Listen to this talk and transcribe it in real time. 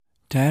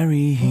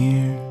Tarry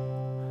here,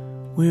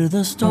 where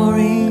the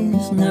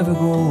stories never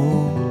grow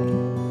old,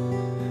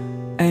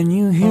 and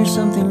you hear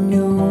something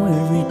new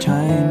every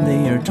time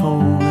they are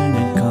told, and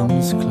it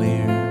comes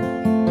clear.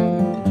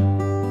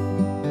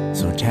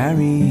 So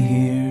tarry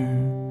here,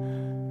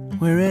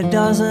 where it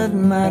doesn't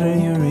matter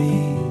your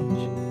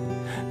age,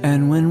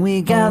 and when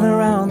we gather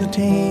round the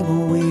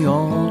table, we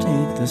all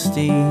take the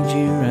stage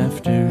year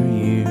after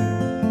year.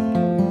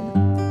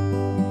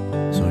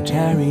 So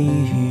tarry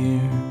here.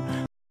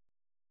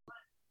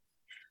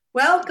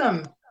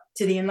 Welcome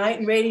to the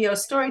Enlighten Radio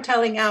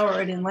Storytelling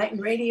Hour at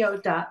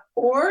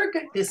enlightenradio.org.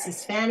 This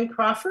is Fanny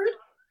Crawford.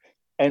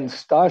 And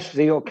Stash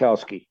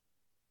Ziolkowski.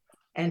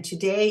 And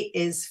today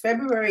is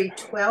February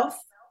 12th,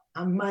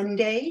 a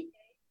Monday,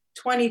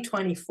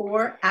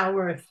 2024.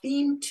 Our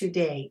theme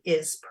today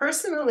is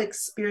personal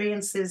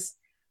experiences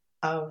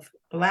of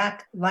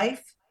Black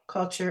life,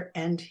 culture,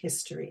 and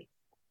history.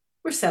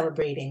 We're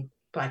celebrating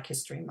Black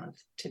History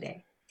Month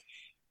today.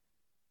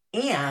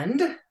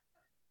 And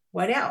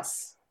what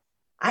else?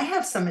 I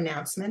have some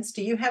announcements.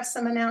 Do you have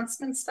some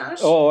announcements, Stash?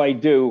 Oh, I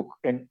do.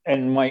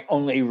 And my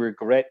only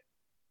regret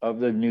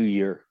of the new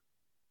year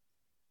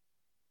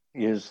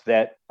is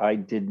that I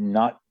did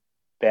not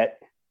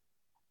bet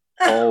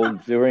all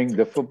during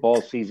the football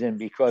season,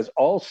 because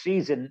all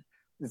season,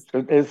 this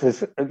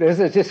is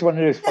just one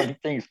of those funny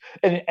things.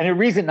 And the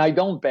reason I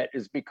don't bet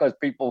is because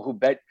people who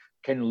bet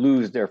can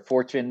lose their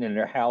fortune and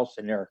their house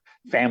and their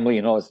family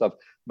and all that stuff.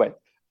 But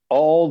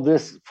all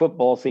this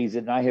football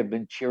season, I have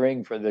been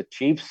cheering for the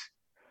Chiefs.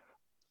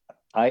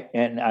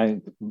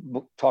 I'm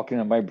talking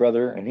to my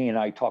brother, and he and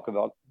I talk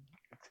about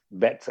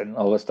bets and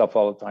all this stuff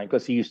all the time,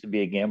 because he used to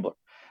be a gambler.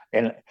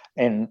 And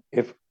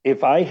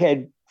if I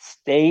had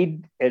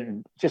stayed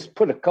and just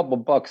put a couple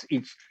bucks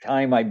each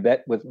time I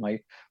bet with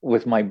my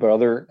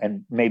brother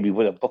and maybe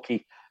with a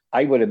bookie,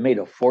 I would have made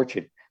a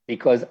fortune,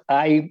 because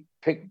I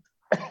picked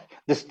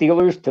the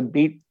Steelers to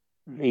beat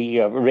the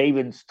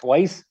Ravens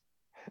twice.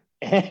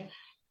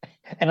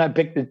 And I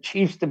picked the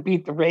Chiefs to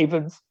beat the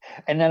Ravens.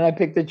 And then I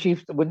picked the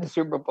Chiefs to win the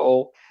Super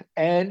Bowl.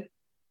 And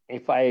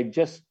if I had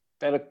just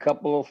bet a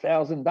couple of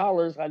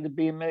 $1,000, I'd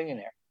be a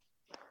millionaire.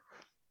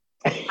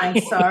 I'm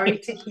sorry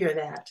to hear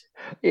that.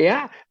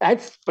 Yeah,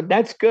 but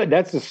that's good.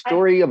 That's a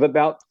story of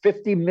about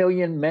 50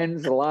 million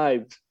men's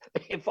lives.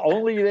 If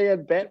only they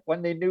had bet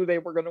when they knew they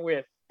were going to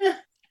win.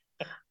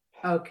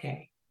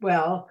 Okay.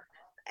 Well,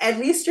 at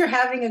least you're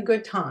having a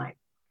good time.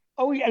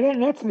 Oh, yeah, and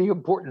that's the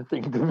important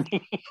thing to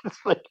me. It's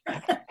like,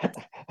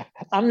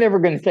 I'm never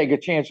going to take a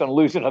chance on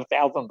losing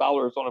 $1,000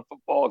 on a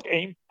football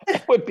game.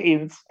 That would be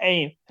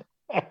insane.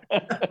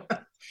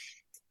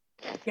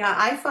 Yeah,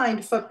 I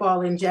find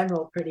football in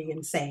general pretty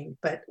insane,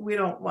 but we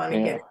don't want to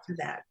get into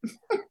that.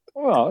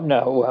 Well,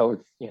 no.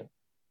 Well,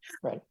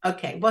 right.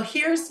 Okay, well,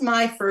 here's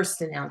my first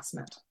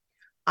announcement.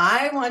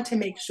 I want to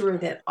make sure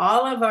that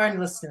all of our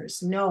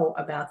listeners know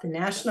about the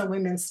National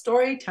Women's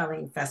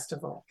Storytelling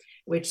Festival,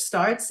 which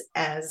starts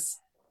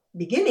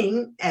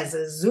beginning as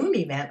a Zoom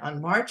event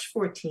on March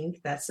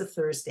 14th, that's a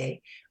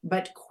Thursday,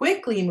 but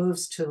quickly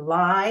moves to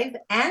live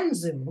and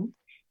Zoom.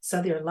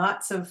 So there are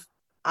lots of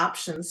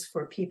options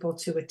for people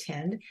to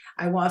attend.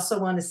 I also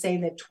want to say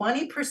that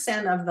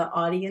 20% of the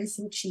audience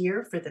each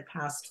year for the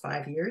past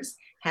 5 years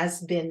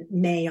has been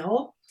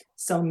male.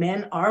 So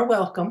men are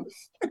welcome,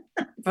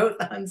 both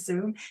on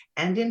Zoom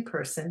and in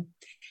person.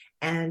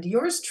 And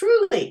yours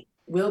truly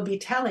will be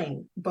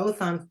telling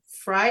both on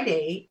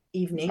Friday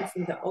evening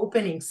for the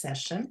opening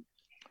session.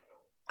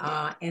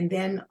 And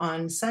then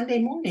on Sunday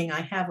morning,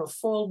 I have a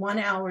full 1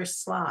 hour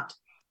slot.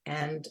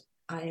 And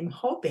I am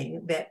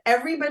hoping that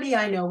everybody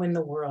I know in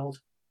the world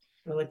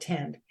will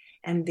attend.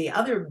 And the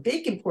other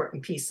big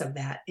important piece of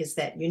that is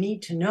that you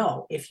need to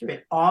know, if you're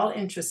at all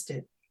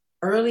interested,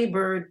 early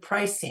bird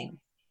pricing,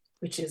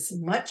 which is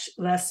much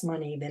less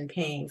money than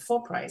paying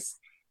full price,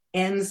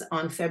 ends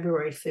on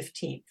February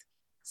 15th.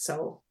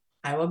 So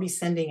I will be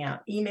sending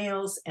out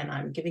emails, and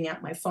I'm giving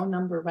out my phone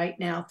number right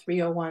now,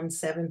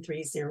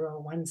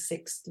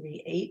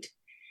 301-730-1638.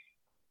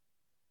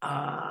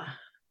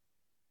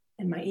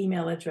 And my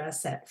email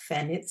address at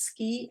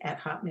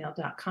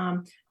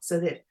fanitsky@hotmail.com, so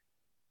that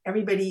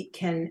everybody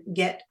can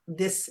get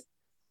this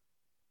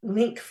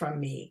link from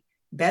me,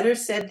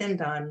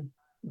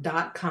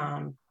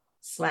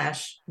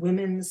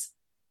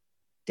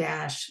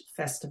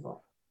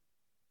 bettersaidthandone.com/women's-festival.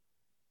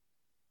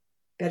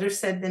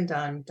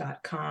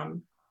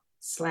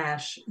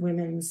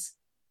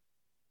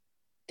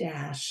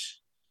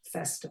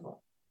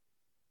 bettersaidthandone.com/women's-festival.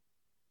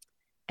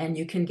 And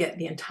you can get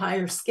the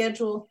entire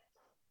schedule,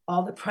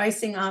 all the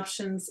pricing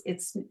options.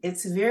 It's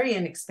very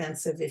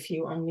inexpensive if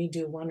you only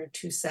do 1 or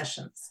 2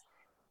 sessions.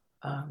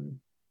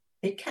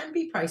 It can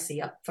be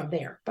pricey up from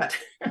there, but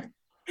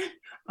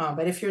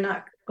if you're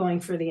not going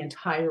for the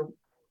entire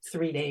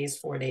 3 days,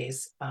 4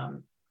 days,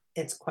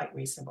 it's quite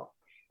reasonable.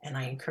 And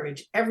I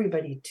encourage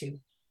everybody to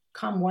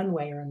come one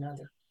way or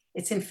another.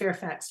 It's in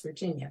Fairfax,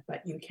 Virginia,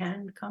 but you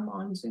can come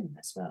on Zoom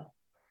as well.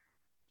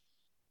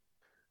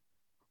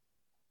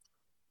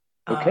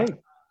 Okay.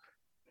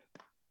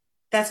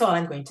 That's all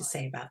I'm going to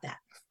say about that.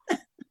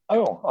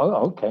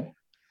 Okay.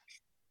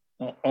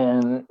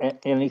 And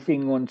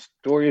anything on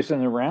stories in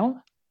the round?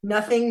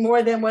 Nothing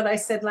more than what I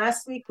said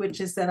last week,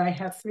 which is that I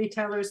have 3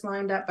 tellers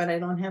lined up, but I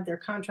don't have their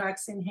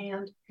contracts in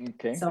hand.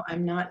 Okay. So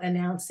I'm not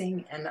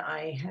announcing, and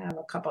I have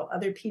a couple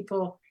other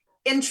people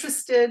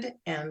interested,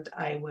 and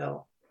I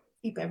will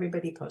keep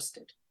everybody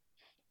posted.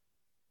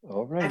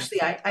 All right.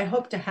 Actually, I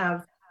hope to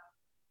have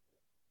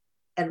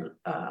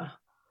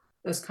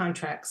those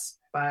contracts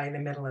by the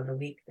middle of the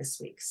week this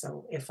week.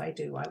 So if I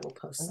do, I will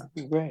post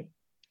something. Great.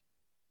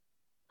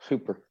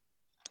 Super.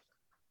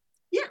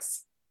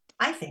 Yes,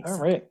 I think All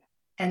so. right.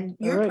 And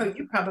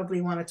you probably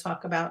want to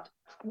talk about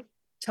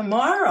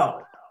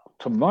tomorrow.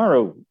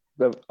 Tomorrow,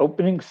 the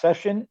opening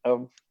session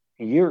of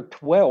year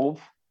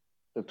 12,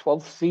 the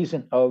 12th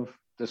season of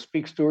the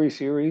Speak Story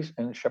series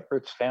in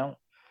Shepherdstown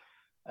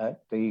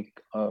at the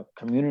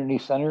community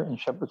center in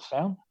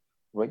Shepherdstown,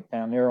 right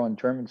down there on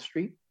German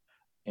Street,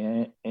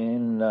 and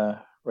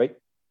right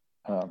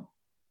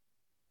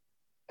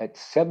at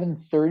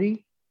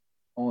 7:30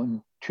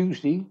 on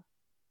Tuesday,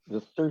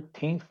 the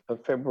 13th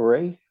of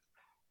February.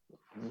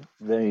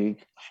 The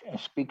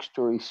Speak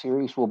Story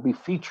series will be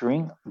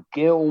featuring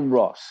Gail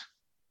Ross.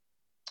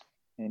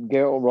 And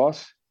Gail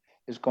Ross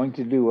is going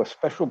to do a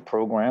special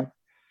program.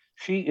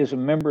 She is a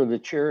member of the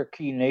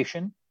Cherokee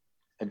Nation,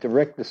 a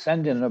direct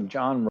descendant of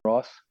John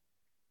Ross,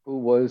 who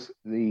was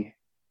the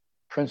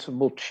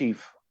principal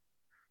chief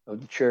of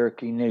the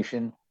Cherokee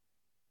Nation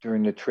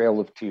during the Trail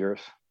of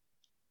Tears.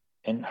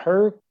 And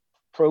her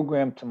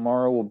program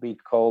tomorrow will be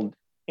called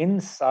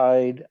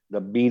Inside the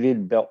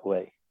Beaded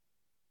Beltway.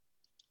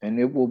 And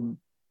it will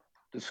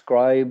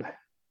describe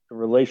the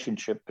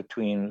relationship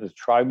between the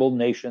tribal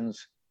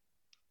nations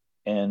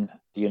and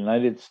the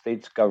United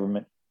States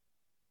government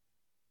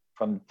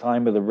from the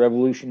time of the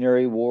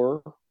Revolutionary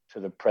War to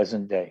the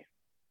present day.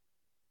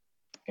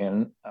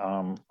 And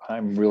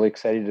I'm really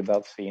excited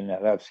about seeing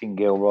that. I've seen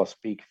Gail Ross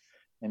speak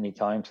many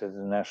times at the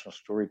National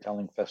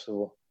Storytelling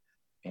Festival,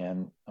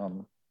 and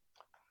I'm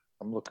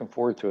looking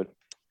forward to it.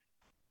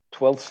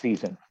 12th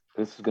season.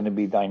 This is going to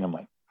be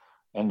dynamite.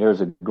 And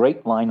there's a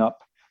great lineup.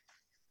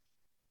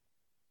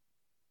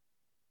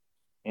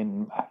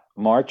 In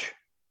March,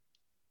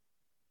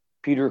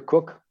 Peter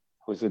Cook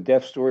was a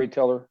deaf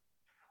storyteller.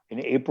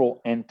 In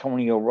April,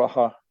 Antonio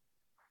Raja,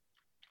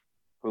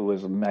 who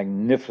was a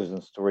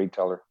magnificent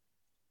storyteller.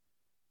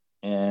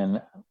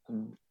 And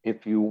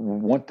if you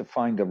want to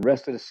find the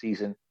rest of the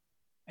season,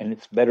 and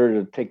it's better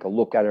to take a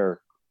look at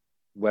our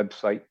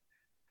website,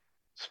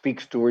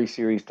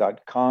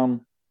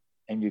 speakstoryseries.com,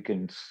 and you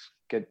can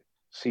get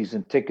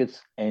season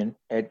tickets. And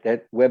at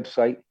that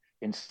website,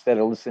 instead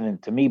of listening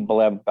to me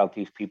blab about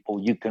these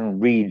people, you can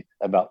read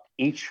about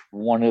each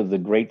one of the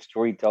great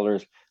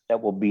storytellers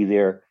that will be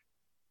there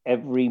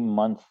every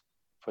month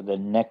for the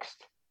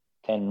next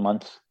 10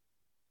 months.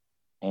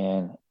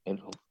 And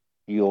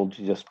you'll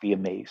just be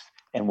amazed.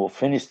 And we'll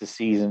finish the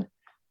season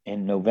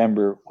in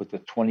November with the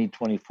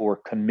 2024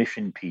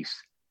 commission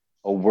piece,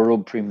 a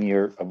world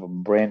premiere of a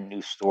brand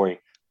new story,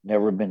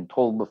 never been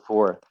told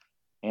before.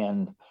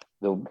 And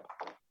the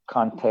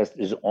contest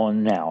is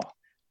on now.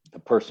 The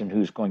person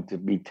who's going to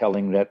be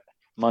telling that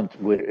month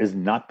has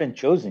not been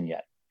chosen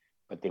yet,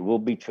 but they will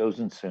be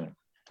chosen soon.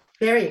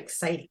 Very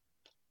exciting.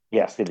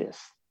 Yes, it is.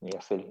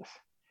 Yes, it is.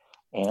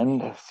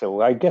 And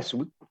so I guess,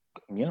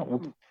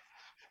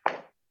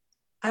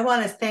 I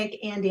want to thank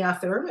Andy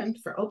Arthur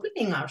for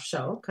opening our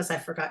show, because I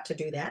forgot to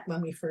do that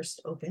when we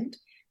first opened.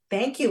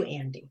 Thank you,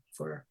 Andy,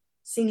 for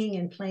singing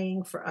and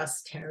playing for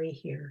us, Terry,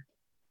 here,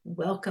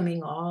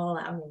 welcoming all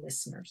our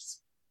listeners.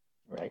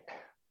 Right.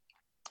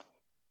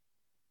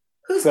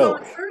 Who's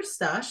going first,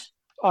 Dash?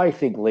 I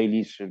think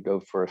ladies should go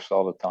first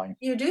all the time.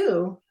 You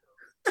do?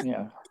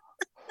 Yeah.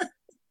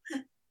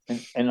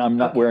 And I'm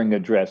not wearing a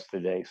dress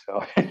today,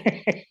 so.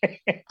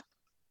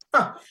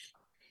 Huh.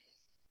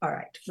 All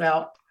right.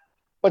 Well.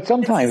 But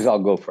sometimes I'll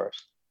go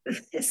first.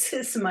 This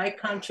is my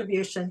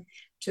contribution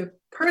to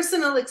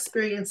personal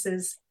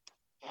experiences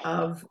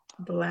of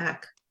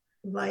Black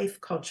life,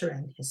 culture,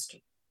 and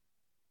history.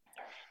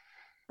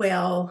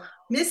 Well,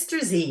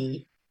 Mr.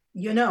 Z,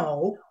 you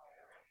know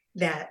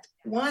that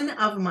one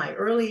of my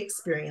early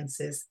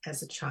experiences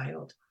as a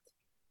child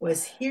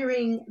was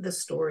hearing the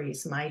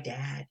stories my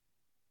dad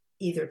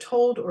either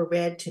told or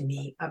read to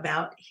me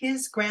about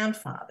his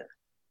grandfather,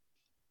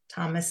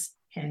 Thomas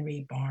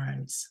Henry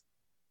Barnes.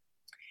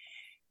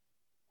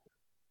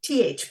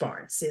 T.H.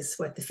 Barnes is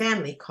what the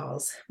family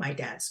calls my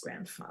dad's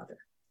grandfather.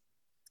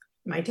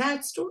 My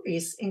dad's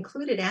stories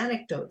included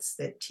anecdotes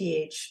that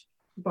T.H.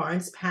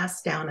 Barnes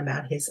passed down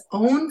about his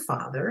own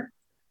father,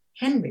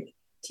 Henry,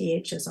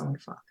 T.H.'s own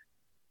father.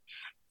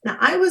 Now,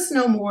 I was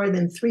no more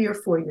than 3 or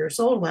 4 years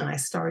old when I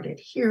started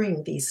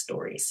hearing these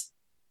stories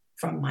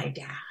from my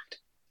dad.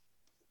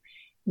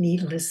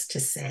 Needless to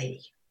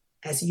say,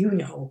 as you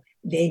know,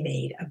 they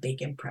made a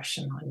big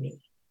impression on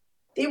me.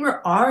 They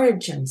were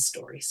origin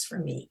stories for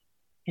me,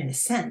 in a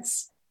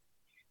sense.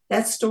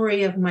 That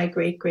story of my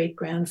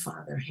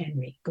great-great-grandfather,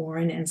 Henry,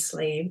 born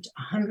enslaved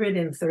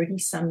 130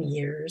 some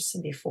years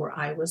before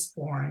I was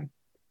born,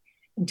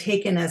 and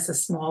taken as a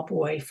small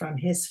boy from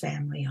his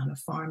family on a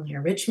farm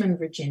near Richmond,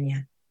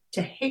 Virginia,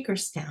 to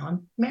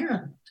Hagerstown,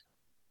 Maryland.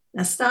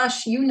 Now,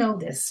 Stash, you know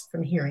this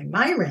from hearing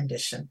my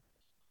rendition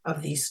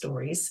of these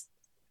stories,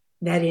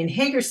 that in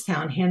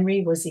Hagerstown,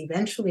 Henry was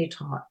eventually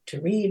taught to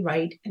read,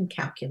 write, and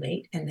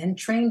calculate, and then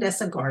trained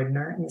as a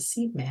gardener and a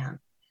seed man,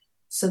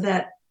 so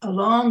that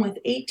along with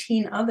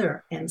 18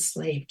 other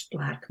enslaved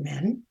Black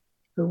men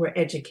who were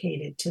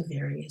educated to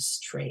various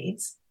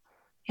trades,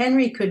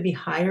 Henry could be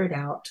hired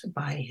out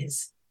by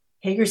his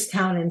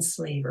Hagerstown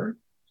enslaver,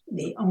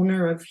 the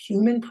owner of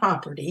human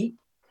property,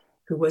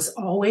 who was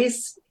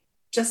always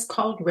just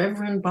called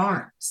Reverend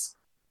Barnes.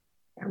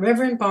 Now,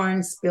 Reverend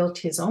Barnes built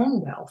his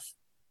own wealth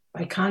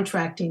by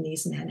contracting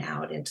these men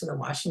out into the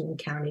Washington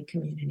County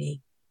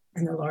community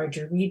and the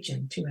larger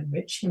region to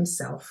enrich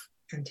himself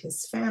and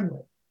his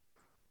family.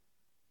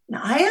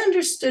 Now, I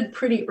understood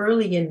pretty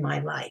early in my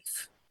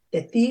life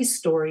that these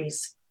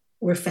stories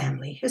were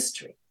family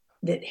history,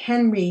 that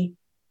Henry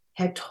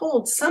had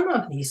told some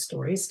of these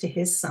stories to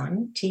his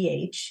son,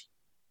 T.H.,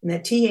 and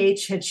that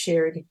T.H. had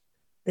shared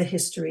the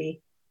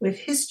history with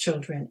his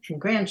children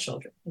and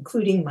grandchildren,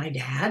 including my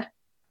dad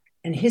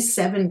and his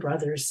 7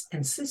 brothers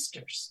and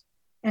sisters.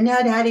 And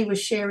now Daddy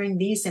was sharing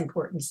these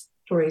important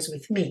stories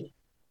with me.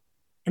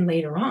 And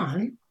later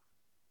on,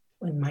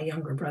 when my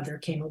younger brother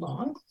came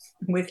along,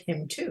 with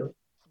him too.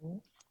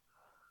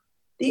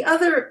 The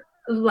other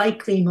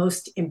likely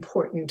most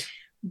important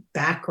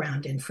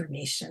background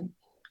information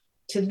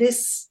to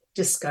this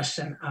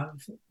discussion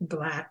of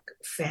Black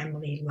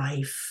family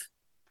life,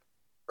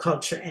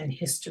 culture, and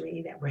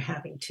history that we're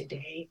having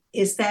today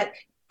is that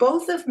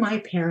both of my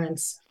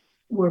parents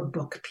were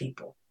book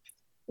people,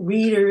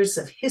 readers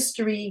of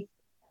history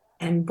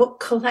and book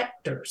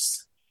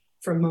collectors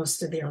for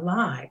most of their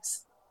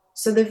lives.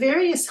 So the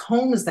various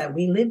homes that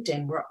we lived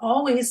in were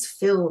always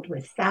filled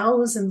with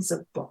thousands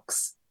of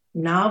books,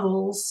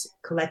 novels,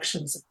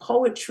 collections of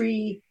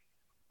poetry,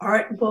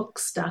 art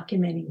books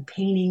documenting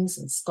paintings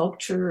and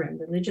sculpture and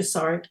religious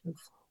art of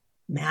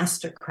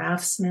master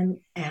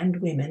craftsmen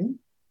and women.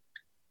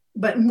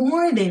 But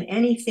more than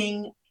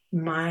anything,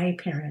 my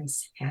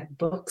parents had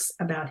books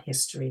about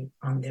history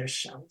on their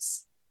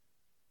shelves.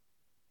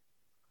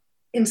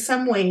 In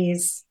some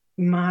ways,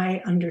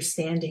 my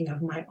understanding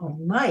of my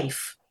own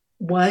life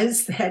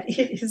was that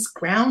it is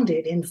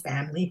grounded in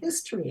family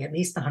history, at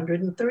least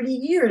 130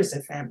 years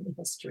of family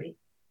history,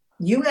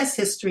 US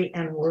history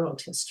and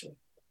world history.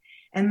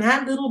 And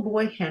that little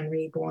boy,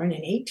 Henry, born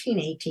in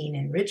 1818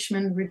 in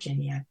Richmond,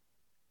 Virginia,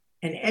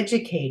 and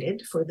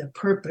educated for the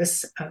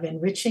purpose of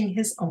enriching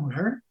his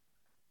owner,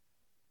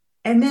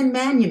 and then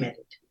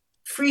manumitted,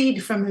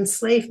 freed from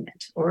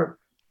enslavement, or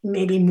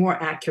maybe more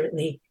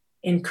accurately,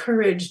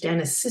 encouraged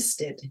and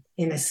assisted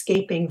in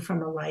escaping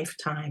from a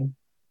lifetime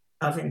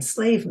of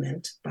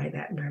enslavement by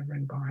that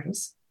Reverend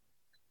Barnes.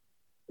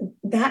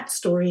 That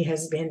story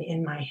has been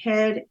in my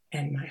head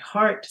and my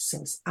heart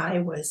since I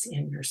was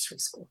in nursery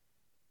school.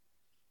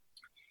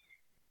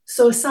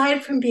 So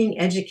aside from being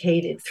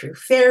educated through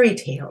fairy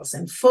tales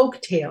and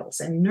folk tales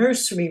and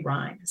nursery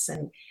rhymes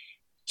and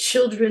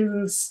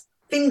children's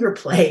finger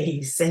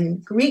plays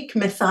and Greek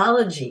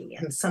mythology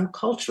and some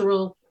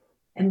cultural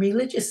and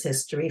religious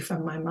history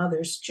from my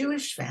mother's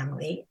Jewish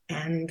family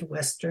and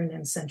Western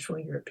and Central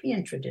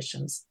European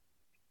traditions,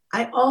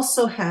 I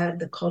also had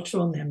the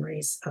cultural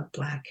memories of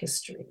Black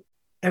history.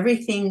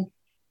 Everything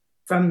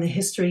from the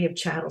history of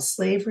chattel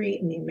slavery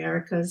in the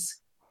Americas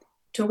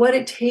to what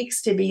it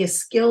takes to be a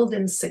skilled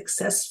and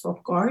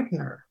successful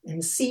gardener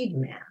and seed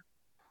man,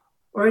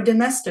 or a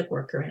domestic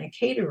worker and a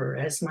caterer,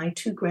 as my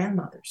 2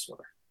 grandmothers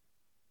were.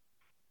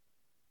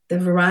 The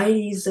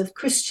varieties of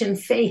Christian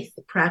faith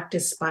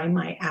practiced by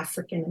my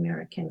African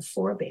American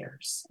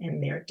forebears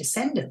and their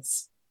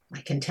descendants,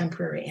 my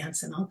contemporary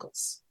aunts and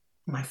uncles,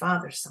 my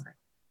father's side.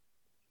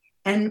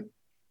 And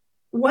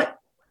what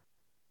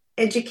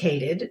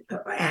educated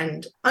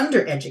and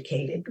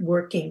undereducated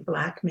working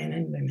Black men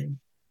and women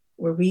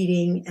were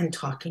reading and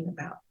talking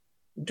about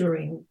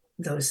during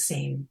those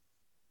same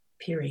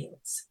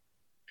periods.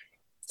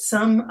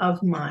 Some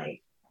of my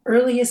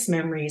earliest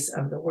memories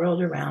of the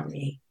world around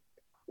me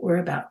were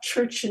about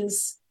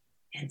churches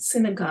and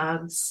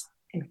synagogues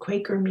and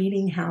Quaker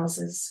meeting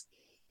houses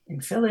in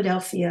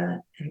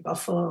Philadelphia and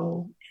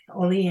Buffalo and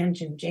Olean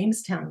and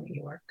Jamestown,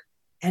 New York,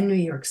 and New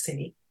York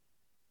City,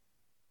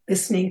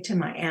 listening to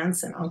my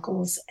aunts and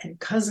uncles and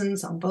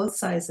cousins on both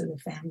sides of the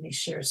family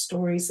share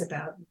stories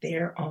about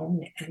their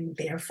own and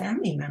their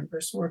family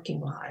members'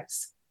 working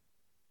lives.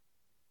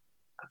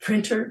 A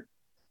printer,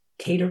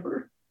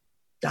 caterer,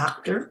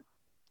 doctor,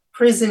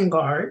 prison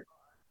guard,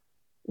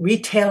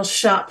 retail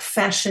shop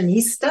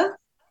fashionista,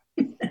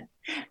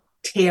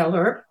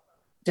 tailor,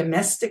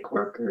 domestic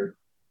worker,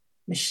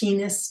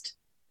 machinist,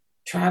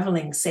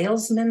 traveling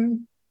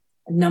salesman,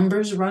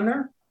 numbers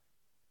runner,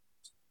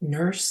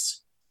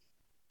 nurse,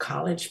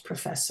 college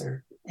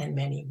professor, and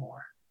many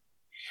more.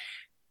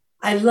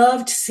 I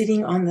loved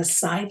sitting on the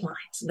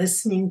sidelines,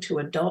 listening to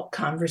adult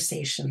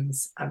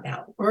conversations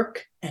about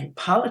work and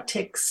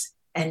politics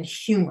and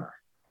humor.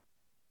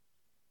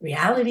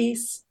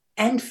 realities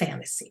and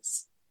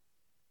fantasies,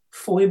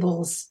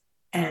 foibles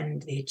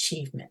and the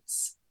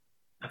achievements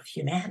of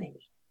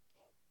humanity.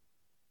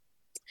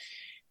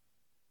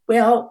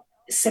 Well,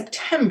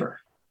 September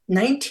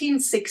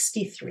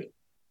 1963,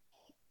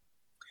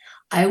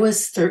 I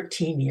was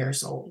 13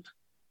 years old.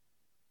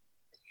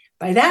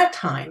 By that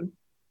time,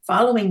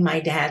 following my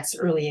dad's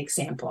early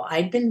example,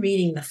 I'd been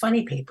reading the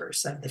funny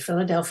papers of the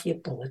Philadelphia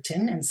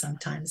Bulletin and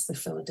sometimes the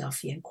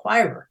Philadelphia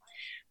Inquirer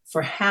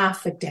for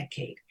half a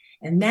decade.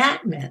 And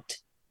that meant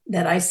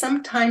that I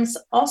sometimes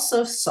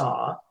also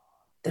saw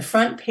the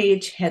front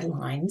page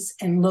headlines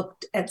and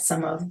looked at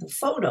some of the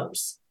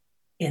photos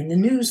in the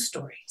news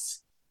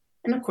stories.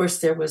 And of course,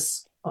 there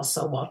was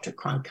also Walter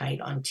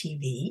Cronkite on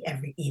TV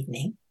every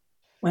evening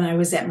when I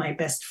was at my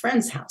best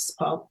friend's house,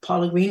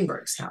 Paula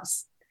Greenberg's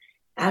house.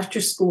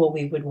 After school,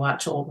 we would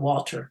watch old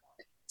Walter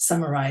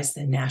summarize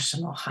the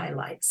national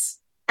highlights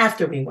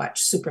after we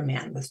watched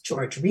Superman with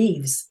George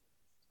Reeves,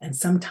 and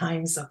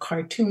sometimes a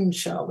cartoon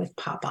show with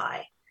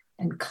Popeye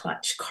and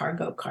Clutch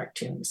cargo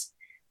cartoons,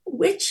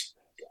 which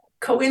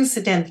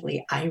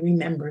coincidentally, I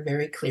remember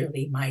very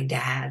clearly my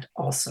dad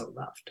also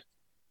loved.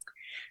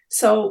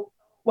 So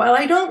while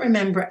I don't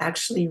remember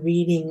actually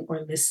reading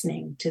or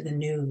listening to the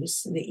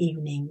news the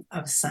evening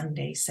of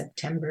Sunday,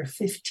 September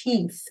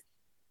 15th,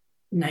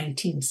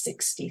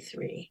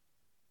 1963,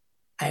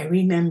 I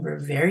remember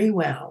very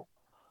well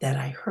that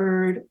I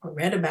heard or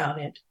read about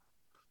it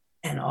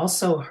and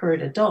also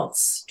heard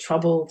adults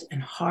troubled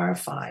and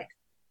horrified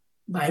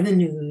by the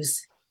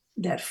news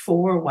that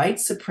 4 white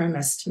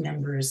supremacist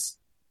members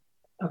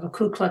of a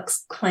Ku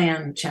Klux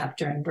Klan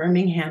chapter in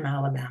Birmingham,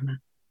 Alabama,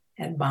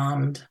 had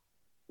bombed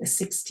the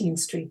 16th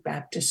Street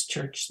Baptist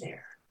Church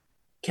there,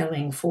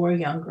 killing 4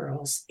 young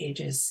girls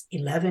ages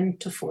 11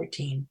 to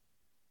 14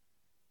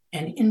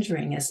 and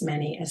injuring as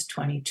many as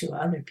 22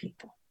 other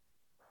people,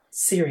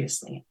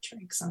 seriously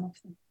injuring some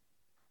of them.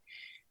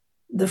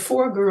 The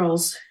 4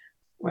 girls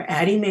were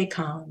Addie Mae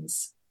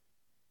Collins,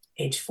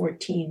 age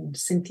 14,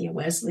 Cynthia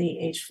Wesley,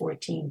 age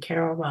 14,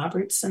 Carol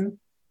Robertson,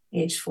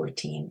 age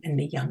 14, and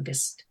the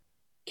youngest,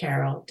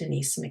 Carol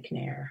Denise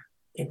McNair,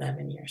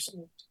 11 years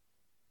old.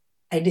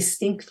 I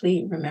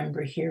distinctly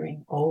remember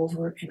hearing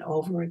over and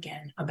over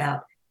again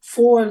about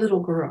 4 little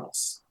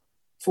girls,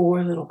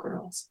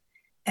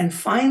 and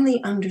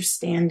finally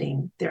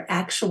understanding their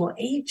actual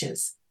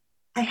ages.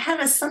 I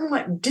had a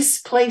somewhat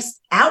displaced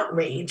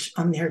outrage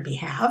on their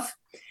behalf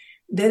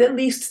that at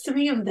least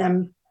 3 of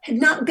them had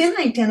not been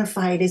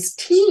identified as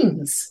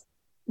teens,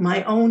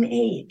 my own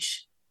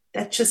age.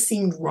 That just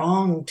seemed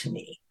wrong to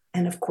me.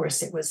 And of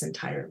course, it was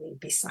entirely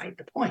beside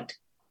the point.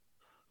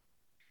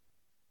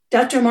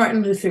 Dr.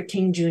 Martin Luther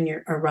King Jr.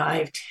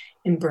 arrived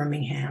in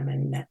Birmingham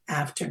in the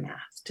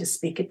aftermath to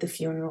speak at the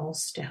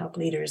funerals to help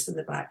leaders of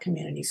the Black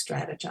community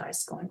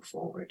strategize going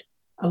forward,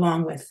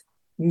 along with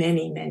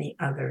many, many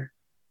other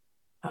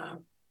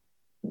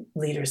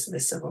leaders of the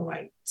civil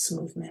rights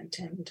movement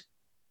and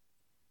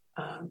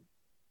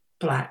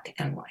Black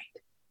and white.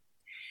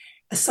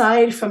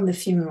 Aside from the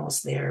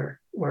funerals, there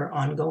were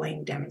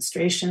ongoing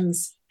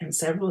demonstrations and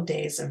several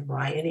days of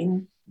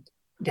rioting,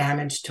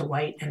 damage to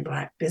white and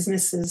Black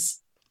businesses,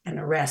 and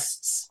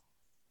arrests,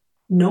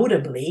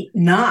 notably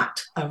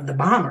not of the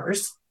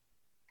bombers,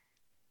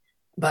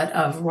 but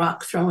of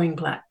rock-throwing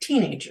Black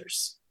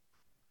teenagers,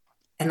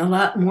 and a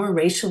lot more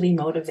racially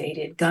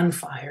motivated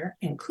gunfire,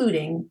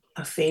 including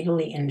a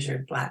fatally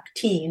injured Black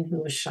teen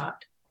who was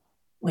shot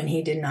when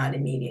he did not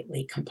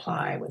immediately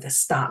comply with a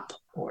stop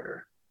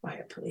order by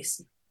a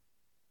policeman.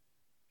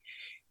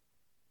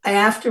 I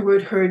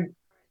afterward heard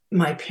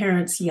my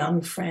parents'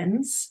 young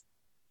friends.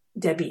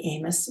 Debbie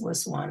Amos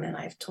was one, and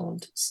I've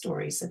told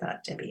stories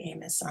about Debbie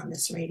Amos on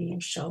this radio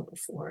show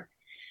before.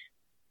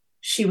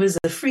 She was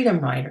a freedom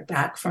rider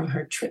back from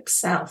her trip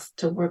south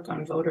to work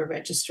on voter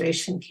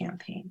registration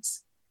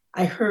campaigns.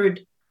 I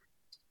heard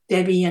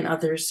Debbie and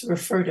others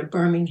refer to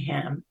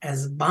Birmingham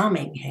as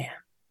Bombingham.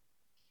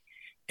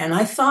 And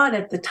I thought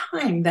at the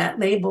time that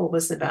label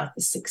was about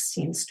the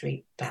 16th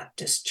Street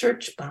Baptist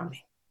Church bombing.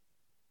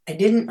 I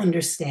didn't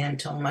understand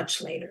till much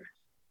later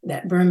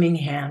that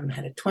Birmingham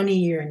had a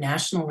 20-year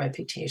national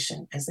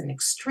reputation as an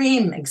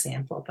extreme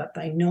example, but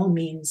by no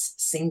means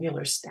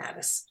singular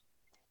status,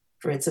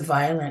 for its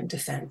violent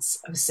defense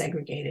of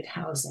segregated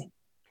housing,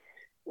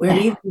 where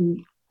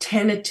even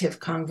tentative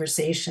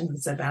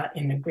conversations about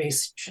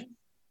immigration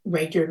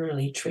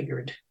regularly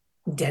triggered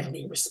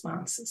deadly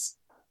responses.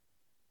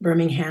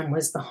 Birmingham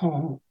was the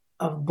home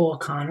of Bull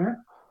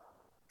Connor,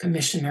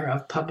 Commissioner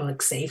of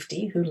Public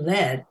Safety, who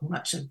led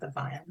much of the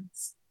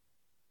violence.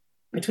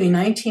 Between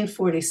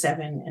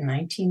 1947 and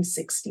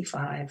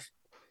 1965,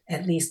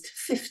 at least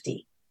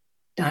 50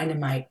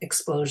 dynamite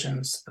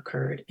explosions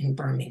occurred in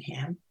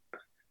Birmingham,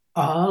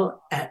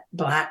 all at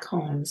Black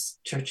homes,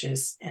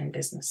 churches, and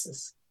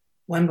businesses.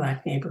 One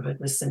Black neighborhood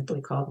was simply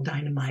called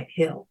Dynamite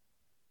Hill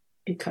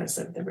because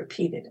of the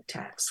repeated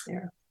attacks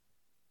there.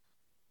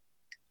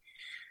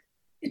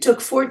 It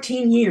took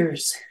 14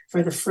 years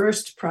for the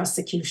first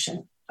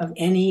prosecution of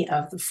any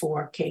of the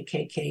 4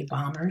 KKK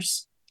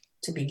bombers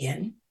to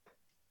begin.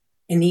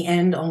 In the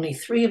end, only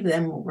 3 of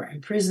them were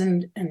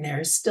imprisoned, and there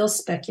is still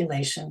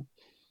speculation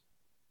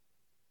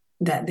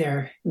that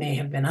there may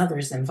have been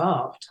others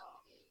involved.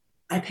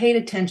 I paid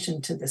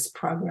attention to this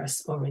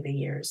progress over the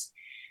years,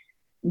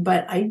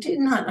 but I did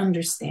not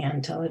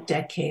understand till a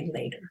decade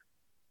later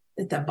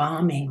that the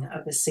bombing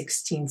of the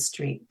 16th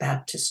Street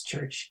Baptist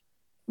Church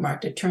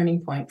marked a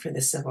turning point for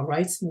the civil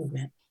rights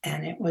movement,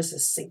 and it was a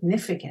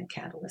significant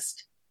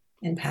catalyst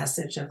in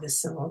passage of the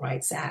Civil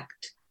Rights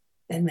Act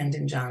that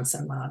Lyndon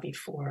Johnson lobbied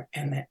for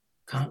and that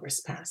Congress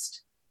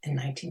passed in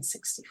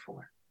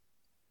 1964.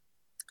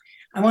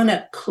 I want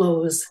to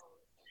close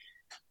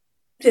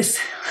this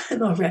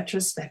little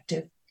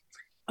retrospective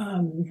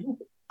on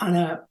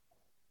a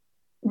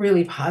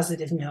really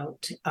positive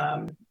note,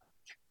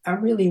 a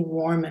really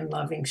warm and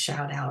loving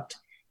shout out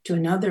to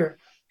another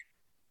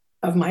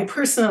of my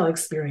personal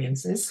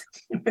experiences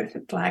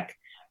with Black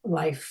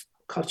life,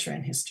 culture,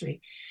 and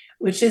history,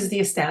 which is the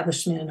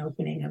establishment and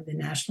opening of the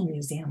National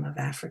Museum of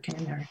African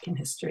American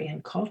History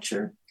and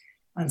Culture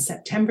on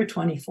September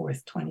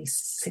 24th,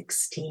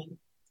 2016.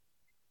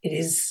 It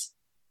is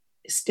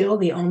still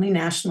the only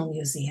national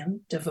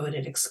museum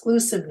devoted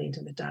exclusively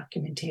to the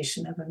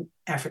documentation of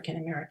African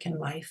American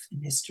life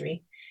and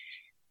history.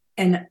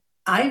 And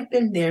I've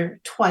been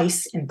there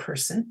twice in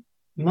person,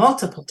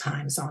 multiple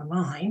times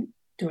online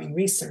doing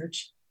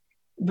research,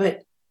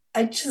 but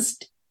I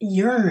just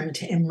yearn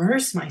to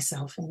immerse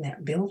myself in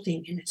that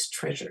building and its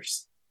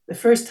treasures. The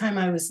first time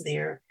I was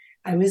there,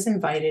 I was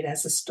invited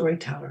as a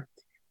storyteller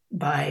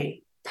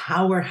by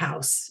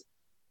powerhouse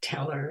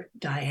teller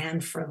Diane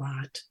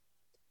Ferlat,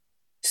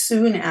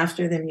 soon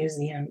after the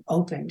museum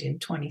opened in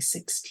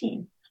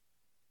 2016,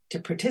 to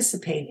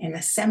participate in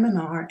a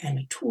seminar and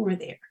a tour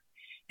there.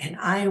 And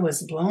I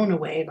was blown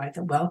away by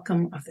the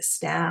welcome of the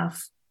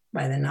staff,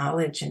 by the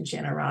knowledge and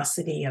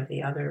generosity of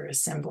the other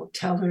assembled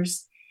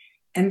tellers,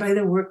 and by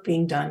the work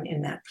being done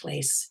in that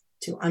place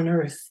to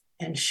unearth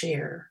and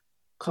share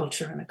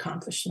culture and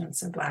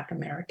accomplishments of Black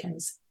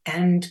Americans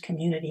and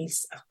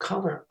communities of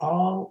color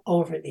all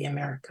over the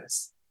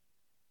Americas.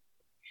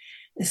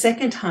 The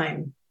second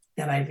time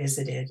that I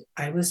visited,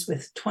 I was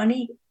with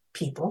 20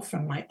 people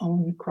from my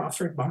own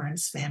Crawford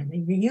Barnes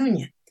family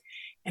reunion.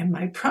 And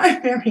my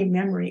primary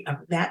memory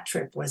of that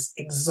trip was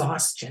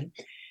exhaustion,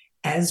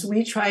 as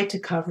we tried to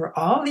cover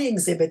all the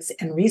exhibits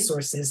and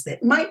resources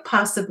that might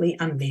possibly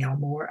unveil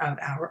more of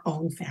our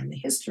own family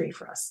history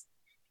for us.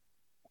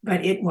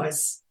 But it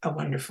was a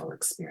wonderful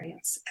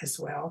experience as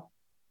well.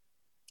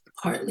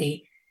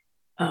 Partly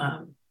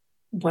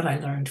what I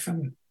learned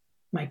from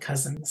my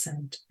cousins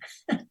and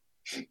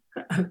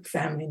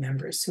family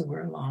members who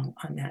were along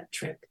on that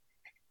trip,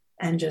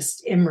 and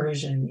just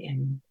immersion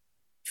in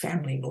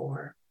family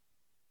lore.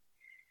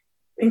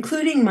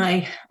 Including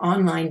my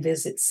online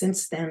visits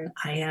since then,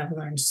 I have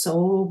learned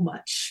so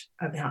much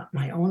about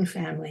my own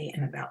family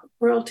and about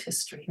world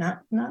history,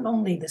 not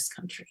only this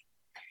country.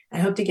 I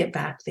hope to get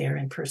back there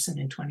in person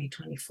in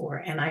 2024,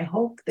 and I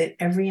hope that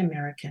every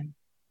American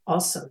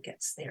also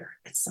gets there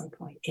at some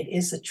point. It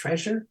is a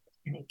treasure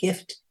and a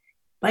gift,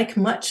 like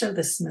much of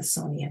the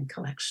Smithsonian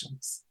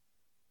collections,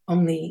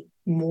 only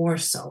more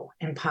so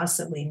and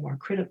possibly more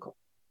critical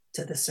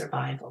to the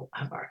survival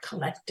of our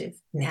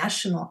collective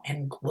national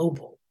and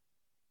global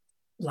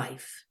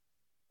life,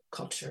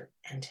 culture,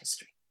 and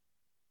history.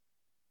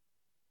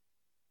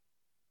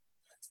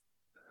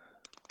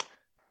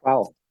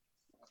 Wow,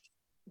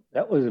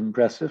 that was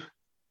impressive.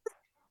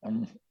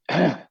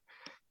 I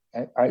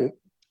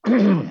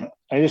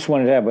just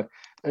wanted to have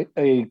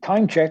a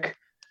time check.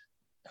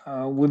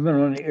 We've been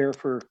on the air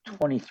for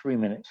 23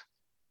 minutes.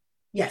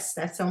 Yes,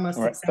 that's almost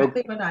right.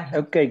 Exactly what I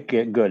have. Okay,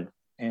 good.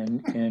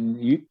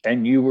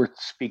 And you were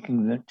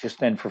speaking just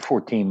then for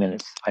 14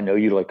 minutes. I know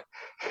you like.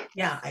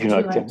 Yeah, I do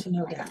like to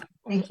know that.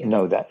 Thank you.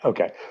 Know that.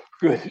 Okay,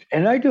 good.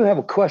 And I do have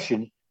a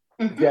question.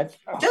 That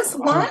just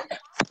one.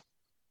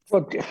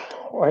 Well,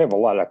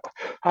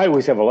 I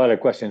always have a lot of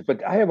questions,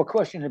 but I have a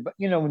question about,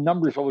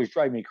 numbers always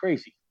drive me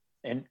crazy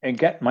and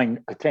get my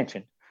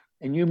attention.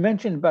 And you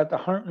mentioned about the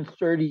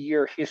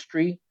 130-year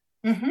history.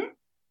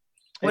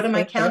 What am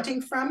I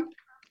counting from?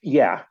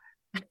 Yeah.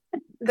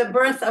 The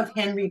birth of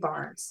Henry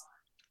Barnes.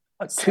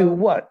 To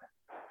what?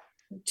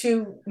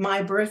 To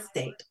my birth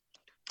date.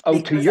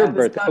 Oh, to your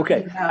birthday.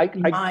 Okay.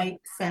 My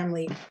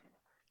family.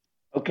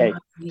 Okay.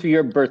 To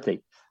your birthday.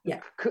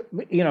 Yeah.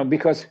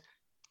 Because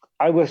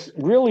I was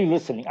really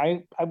listening.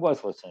 I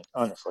was listening,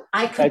 honestly.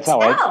 I could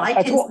tell. That's how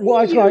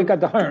I got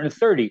the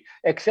 130.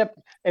 Except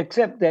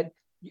that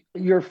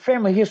your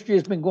family history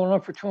has been going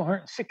on for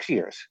 206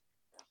 years.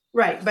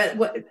 Right, but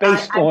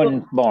based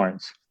on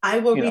Barnes. I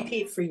will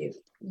repeat for you.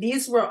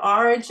 These were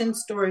origin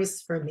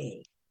stories for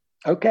me.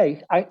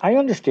 Okay, I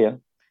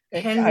understand.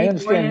 Henry I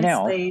understand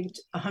now.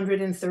 Enslaved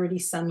 130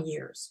 some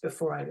years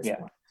before I was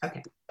born.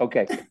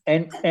 Okay,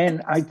 and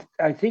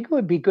I think it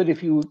would be good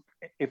if you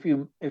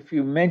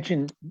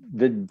mention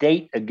the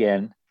date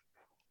again.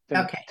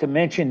 To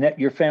mention that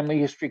your family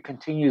history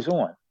continues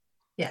on.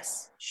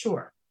 Yes,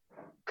 sure.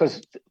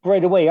 Because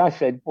right away I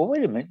said, well,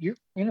 wait a minute,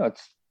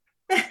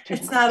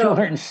 it's not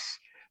 200,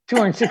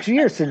 206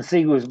 years since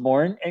he was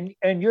born,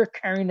 and you're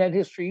carrying that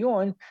history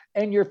on,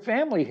 and your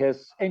family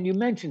has, and you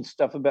mentioned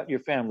stuff about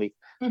your family,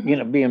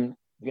 being,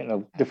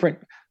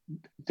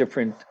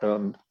 different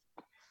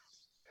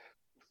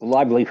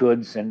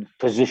livelihoods and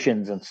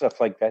positions and stuff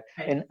like that.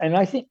 Right. And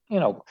I think,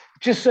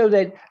 just so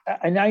that,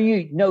 and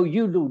I know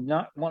you do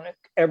not want to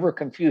ever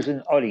confuse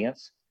an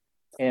audience.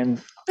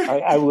 And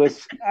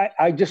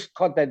I just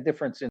caught that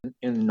difference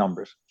in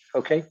numbers.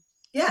 Okay.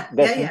 Yeah.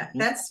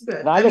 That's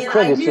good. Not a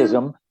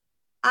criticism.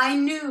 I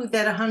knew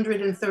that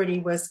 130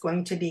 was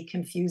going to be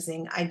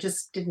confusing. I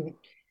just didn't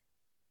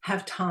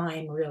have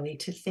time really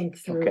to think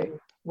through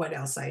what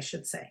else I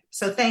should say.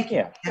 So thank you.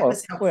 Yeah. That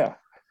was helpful.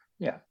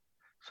 Yeah.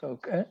 So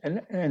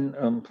and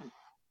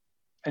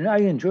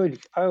I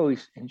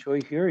always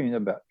enjoy hearing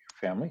about your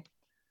family.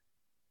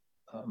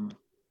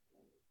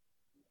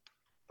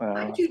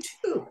 I do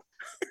too,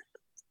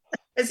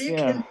 as you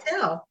can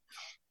tell.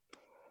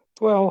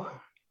 Well,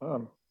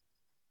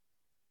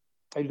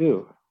 I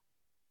do,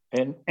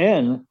 and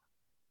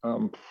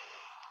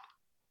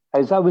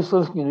as I was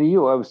listening to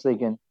you, I was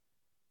thinking,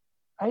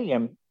 I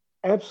am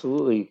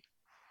absolutely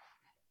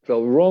the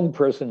wrong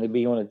person to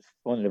be on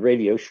the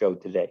radio show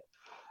today.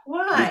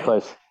 Why?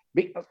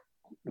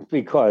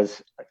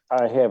 Because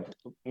I have,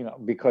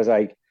 because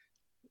I,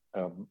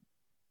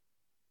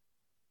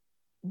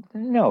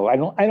 no, I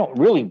don't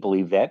really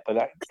believe that,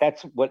 but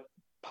that's what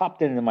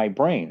popped into my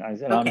brain. I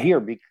said, I'm here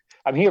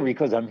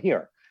because I'm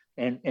here,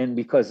 and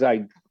because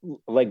I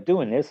like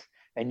doing this,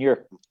 and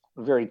you're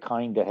very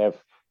kind to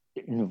have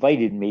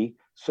invited me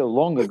so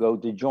long ago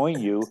to join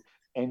you,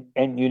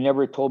 and you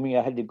never told me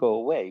I had to go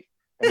away,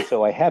 and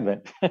so I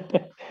haven't.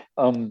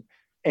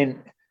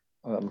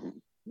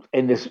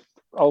 And this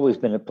always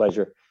been a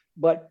pleasure.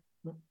 But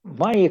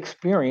my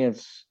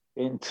experience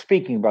in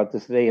speaking about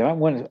this today, and I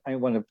want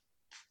to,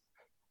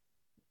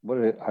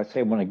 what did I say?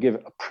 I want to give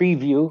a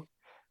preview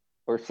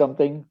or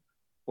something,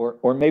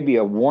 or maybe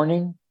a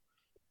warning,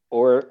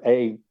 or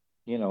a,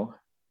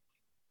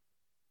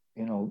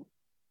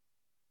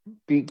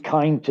 be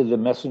kind to the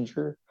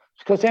messenger,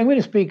 because I'm going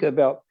to speak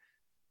about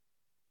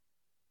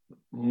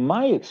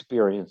my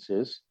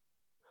experiences,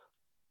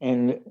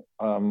 and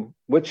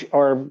which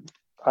are,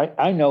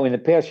 I know in the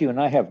past you and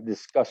I have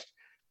discussed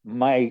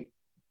my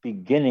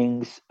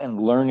beginnings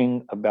and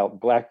learning about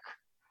Black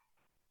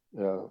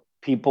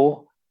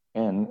people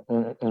and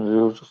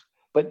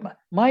but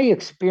my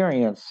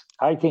experience,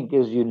 I think,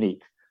 is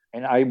unique,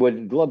 and I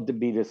would love to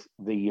be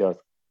the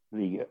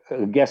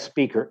guest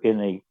speaker in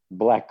a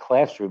Black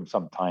classroom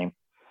sometime,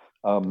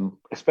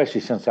 especially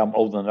since I'm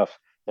old enough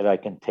that I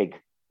can take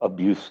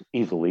abuse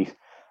easily.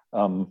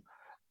 That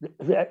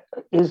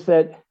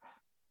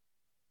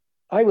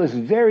I was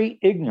very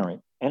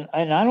ignorant, and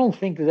I don't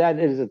think that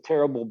is a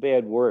terrible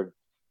bad word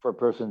for a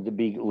person to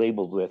be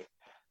labeled with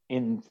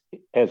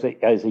as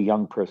a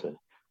young person.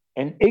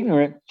 And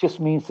ignorant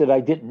just means that I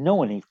didn't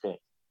know anything,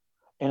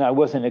 and I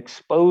wasn't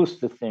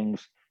exposed to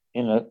things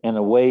in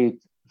a way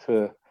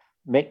to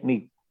make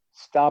me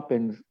stop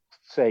and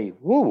say,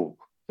 "Whoa,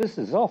 this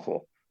is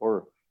awful,"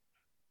 or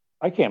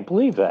 "I can't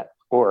believe that,"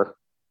 or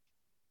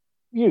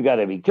 "You got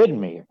to be kidding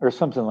me," or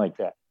something like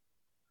that.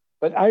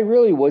 But I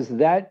really was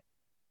that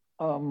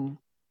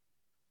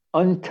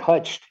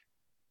untouched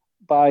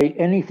by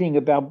anything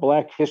about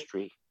Black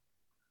history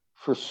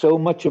for so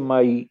much of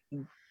my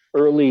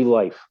early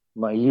life,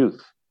 my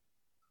youth.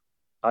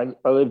 I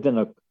lived in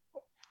a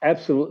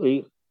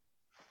absolutely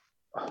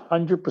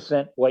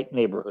 100% white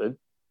neighborhood.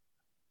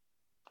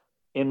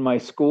 In my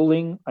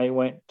schooling, I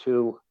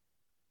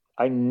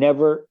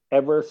never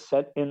ever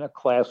sat in a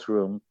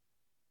classroom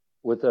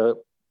with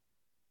a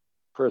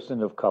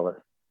person of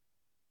color.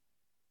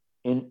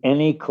 In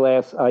any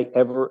class I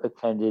ever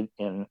attended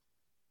in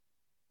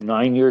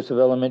 9 years of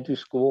elementary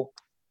school,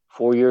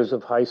 4 years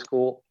of high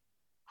school,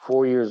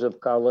 4 years of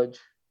college,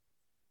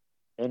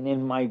 and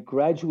in my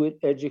graduate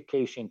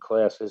education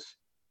classes,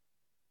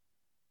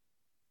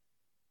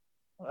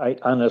 I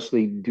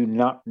honestly do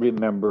not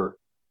remember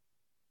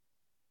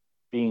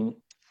being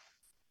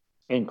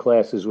in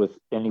classes with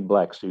any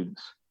Black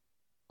students.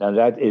 Now,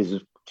 that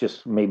is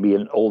just maybe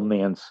an old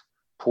man's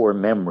poor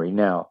memory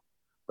now,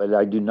 but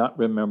I do not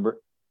remember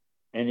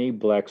any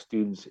Black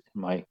students in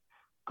my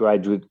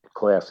graduate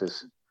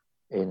classes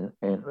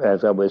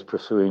as I was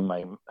pursuing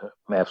my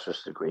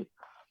master's degree,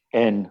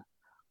 and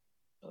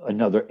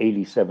another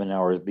 87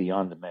 hours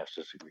beyond the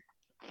master's degree.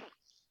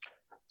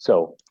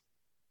 So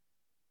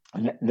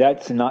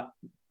that's not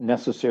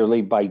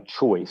necessarily by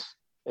choice,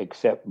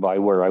 except by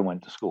where I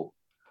went to school.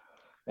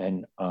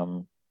 And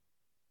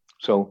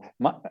so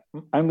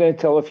I'm going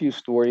to tell a few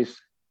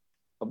stories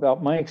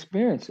about my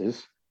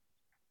experiences.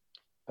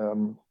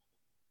 And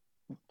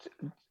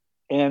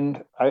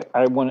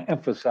I want to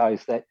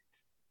emphasize that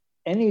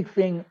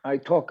anything I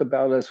talk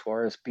about as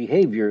far as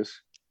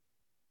behaviors,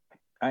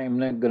 I am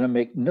not going to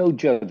make no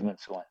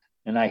judgments on.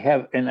 And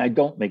I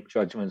don't make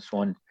judgments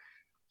on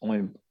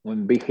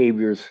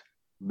behaviors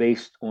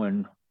based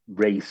on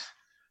race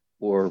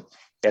or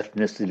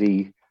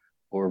ethnicity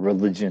or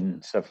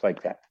religion, stuff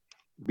like that,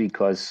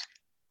 because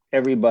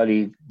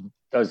everybody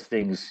does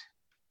things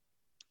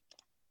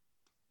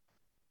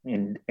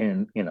in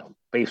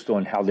based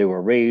on how they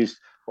were raised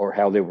or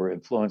how they were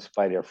influenced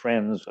by their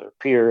friends or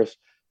peers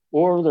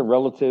or their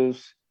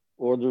relatives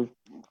or their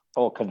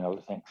all kind of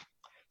other things.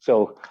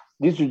 So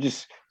these are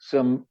just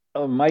some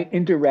of my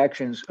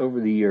interactions over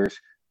the years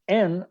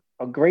and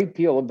a great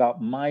deal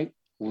about my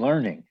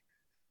learning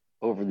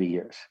over the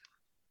years.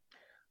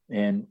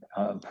 And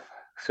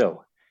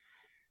so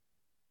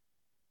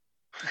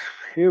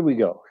here we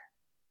go.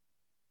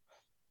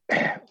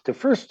 The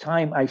first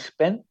time I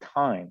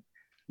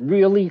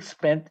really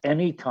spent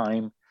any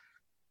time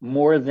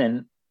more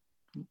than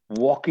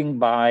walking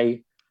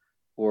by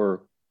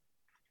or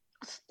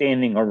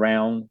standing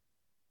around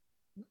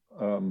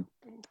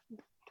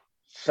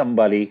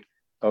somebody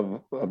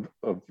of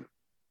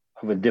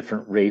a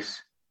different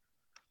race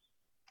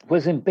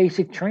was in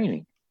basic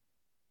training.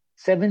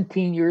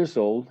 17 years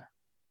old,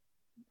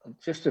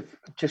 just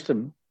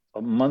a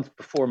month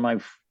before my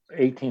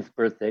 18th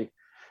birthday,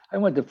 I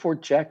went to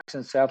Fort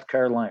Jackson, South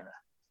Carolina.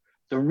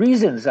 The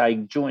reasons I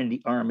joined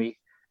the Army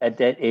at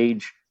that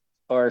age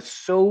are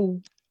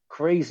so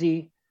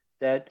crazy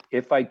that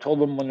if I told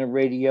them on the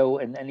radio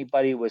and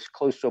anybody was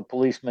close to a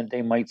policeman,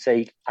 they might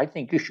say, I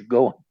think you should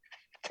go and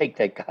take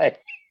that guy,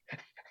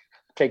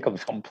 take him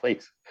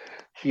someplace.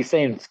 He's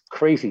saying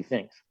crazy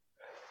things.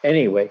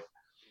 Anyway,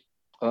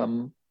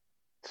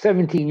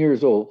 17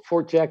 years old,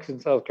 Fort Jackson,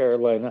 South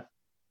Carolina,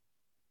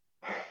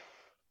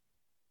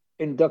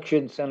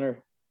 induction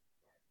center.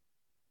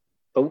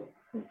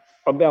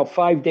 About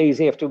 5 days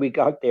after we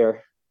got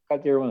there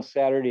on a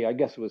Saturday, I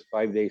guess it was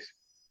 5 days.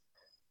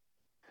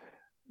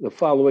 The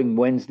following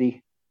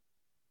Wednesday,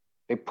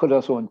 they put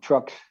us on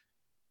trucks,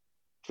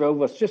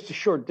 drove us just a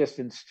short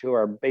distance to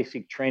our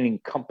basic training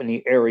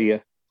company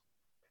area,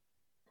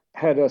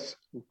 had us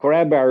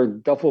grab our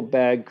duffel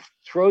bag,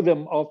 throw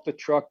them off the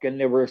truck, and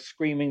they were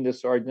screaming, the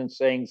sergeant,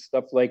 saying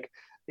stuff like,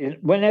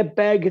 when that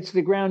bag hits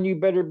the ground, you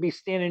better be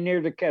standing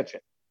there to catch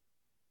it.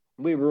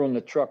 We were on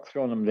the truck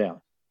throwing them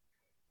down.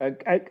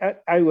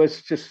 I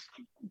was just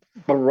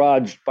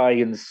barraged by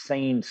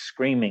insane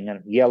screaming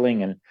and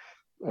yelling and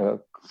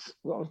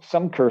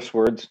some curse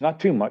words, not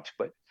too much,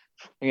 but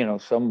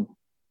some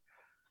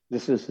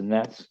this is and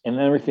that's and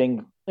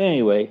everything.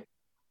 Anyway,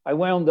 I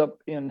wound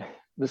up in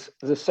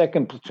the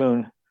second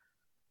platoon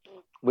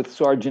with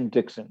Sergeant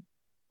Dixon,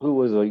 who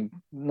was a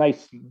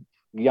nice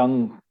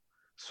young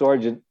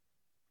sergeant.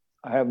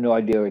 I have no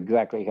idea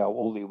exactly how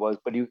old he was,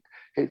 but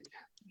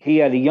he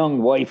had a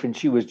young wife and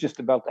she was just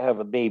about to have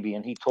a baby.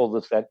 And he told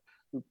us that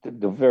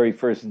the very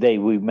first day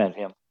we met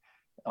him.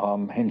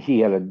 And he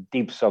had a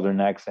deep Southern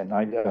accent.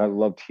 I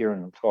loved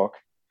hearing him talk.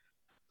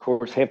 Of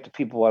course, half the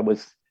people I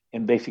was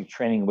in basic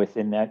training with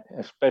in that,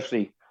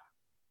 especially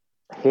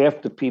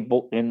half the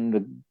people in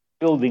the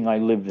building I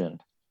lived in,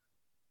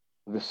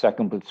 the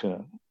second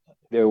platoon,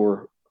 there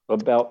were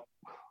about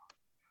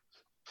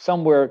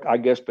somewhere, I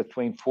guess,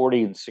 between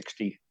 40 and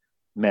 60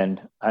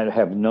 men. I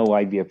have no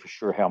idea for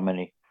sure how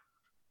many.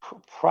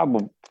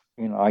 Probably,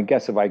 I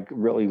guess if I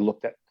really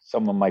looked at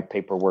some of my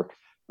paperwork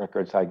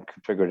records, I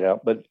could figure it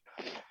out. But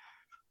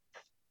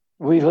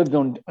we lived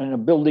in a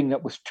building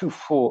that was two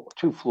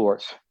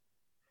floors,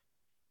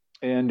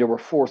 and there were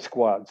 4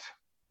 squads.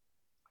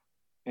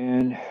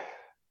 And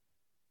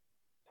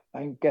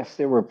I guess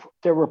there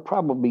were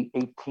probably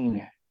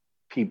 18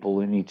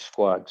 people in each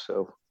squad.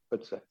 So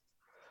what's that?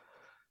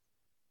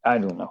 I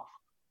don't know,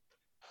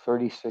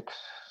 36,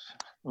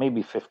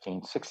 maybe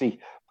 15, 60.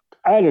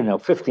 I don't know,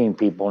 15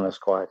 people in a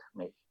squad,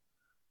 maybe.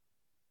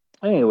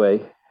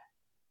 Anyway,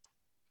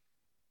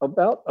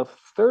 about a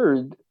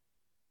third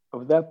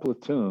of that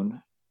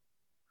platoon,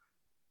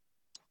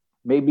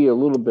 maybe a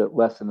little bit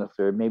less than a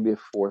third, maybe a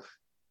fourth,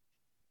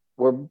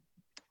 were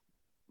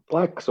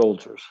Black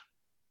soldiers,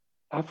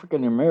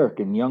 African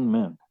American young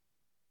men.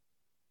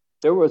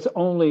 There were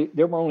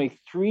only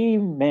 3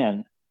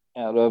 men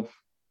out of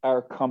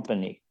our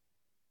company,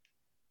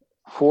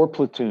 4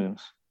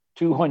 platoons,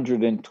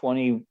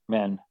 220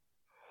 men.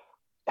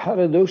 Out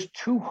of those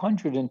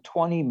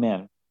 220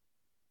 men,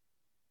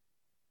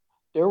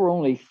 there were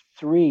only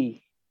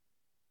 3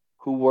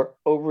 who were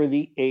over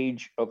the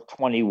age of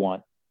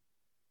 21.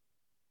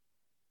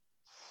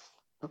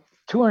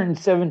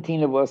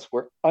 217 of us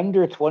were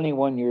under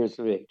 21 years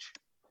of age.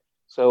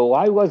 So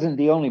I wasn't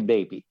the only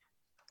baby,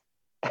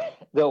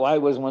 though I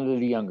was one of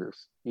the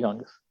youngest.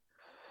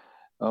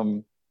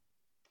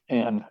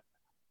 And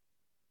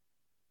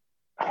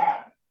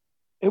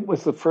it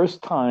was the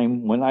first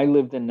time when I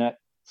lived in that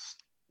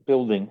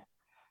building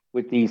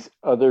with these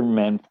other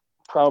men,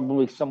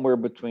 probably somewhere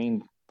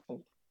between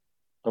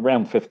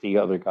around 50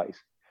 other guys,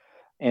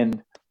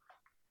 and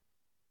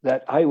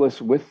that I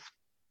was with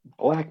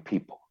Black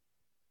people.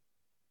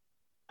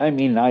 I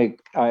mean,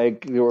 there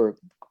were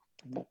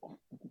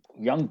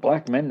young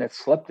Black men that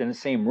slept in the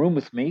same room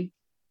with me.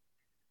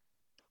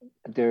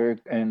 There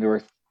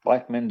were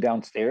Black men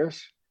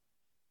downstairs.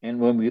 And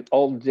when we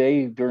all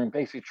day during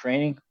basic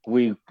training,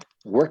 we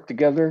worked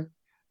together.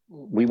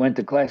 We went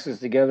to classes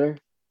together.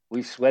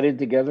 We sweated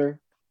together.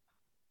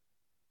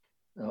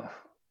 Uh,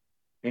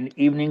 in the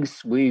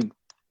evenings, we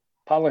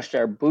polished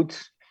our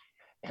boots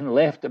and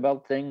laughed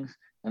about things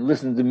and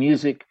listened to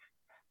music.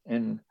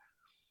 And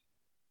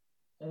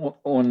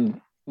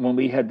when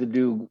we had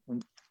to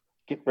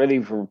get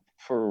ready for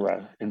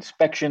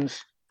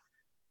inspections,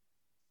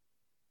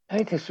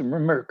 I just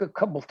remember a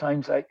couple of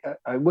times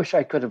I wish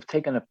I could have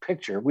taken a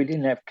picture. We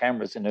didn't have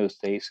cameras in those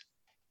days.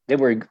 They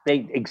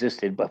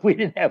existed, but we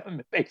didn't have them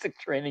in basic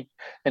training,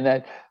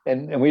 and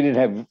we didn't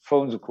have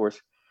phones, of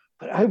course.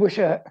 But I wish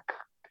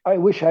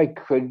I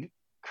could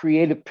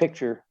create a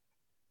picture,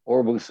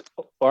 or was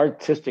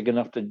artistic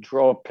enough to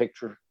draw a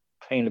picture,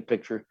 paint a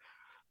picture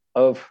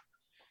of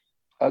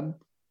a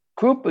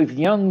group of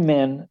young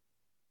men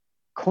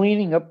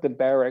cleaning up the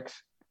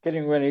barracks,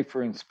 getting ready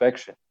for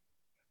inspection.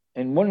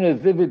 And one of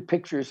the vivid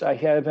pictures I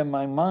have in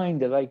my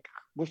mind that I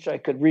wish I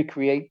could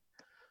recreate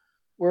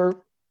were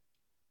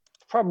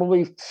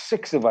probably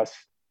 6 of us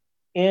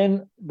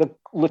in the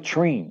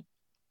latrine,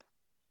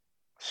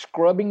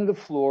 scrubbing the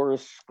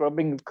floors,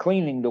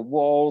 cleaning the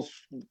walls,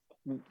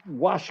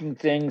 washing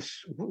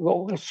things,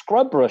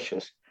 scrub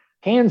brushes,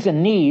 hands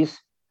and knees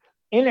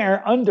in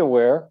our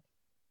underwear.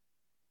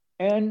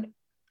 And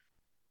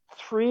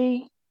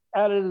 3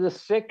 out of the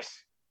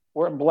 6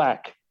 were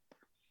black.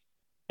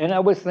 And I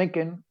was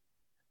thinking,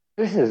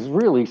 this is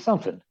really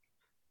something.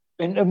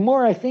 And the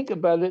more I think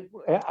about it,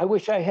 I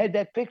wish I had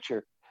that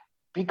picture,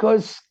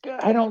 because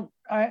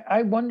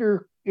I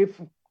wonder if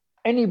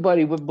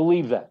anybody would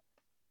believe that.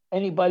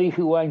 Anybody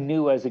who I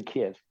knew as a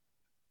kid,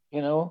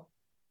 I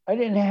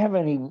didn't have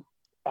any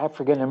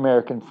African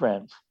American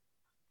friends.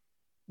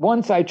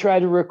 Once I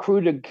tried to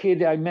recruit a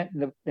kid I met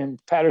in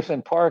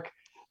Patterson Park.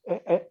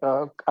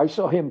 I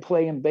saw him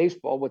playing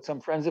baseball with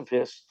some friends of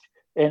his,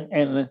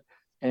 and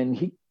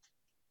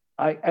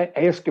I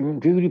asked him,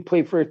 "Do you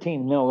play for a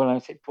team?" No, and I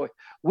said, "Boy,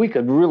 we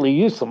could really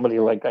use somebody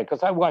like that,"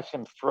 because I watched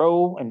him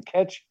throw and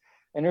catch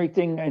and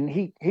everything. And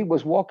he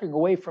was walking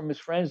away from his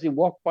friends. He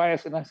walked by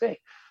us, and I say,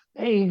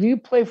 "Hey, do you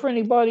play for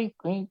anybody?"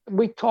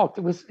 We talked.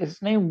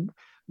 His name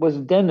was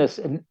Dennis,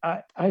 and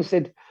I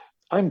said,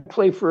 "I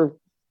play for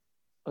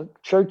a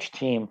church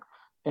team,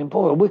 and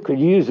boy, we could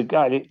use a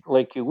guy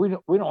like you.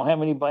 We don't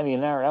have anybody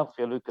in our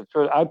outfield who could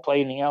throw. I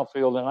play in the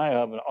outfield, and I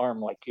have an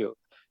arm like you."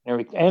 And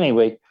everything.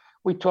 Anyway,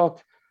 we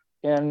talked,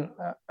 and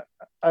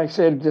I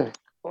said, "Do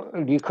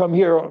you come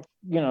here,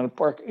 the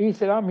park?" He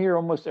said, "I'm here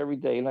almost every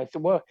day." And I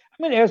said, "Well, I'm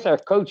going to ask our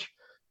coach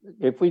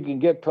if we can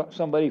get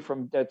somebody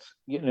from that's."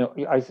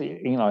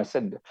 I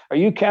said, "Are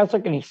you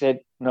Catholic?" And he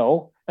said,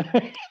 "No."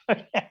 I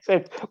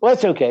said, "Well,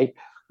 that's okay."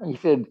 I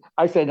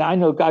said, "I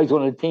know guys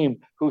on the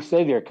team who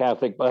say they're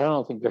Catholic, but I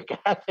don't think they're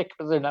Catholic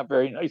because they're not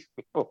very nice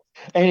people."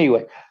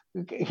 Anyway,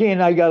 he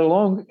and I got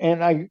along,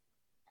 and I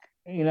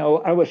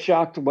was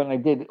shocked when I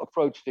did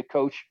approach the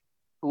coach,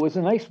 who was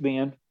a nice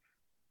man,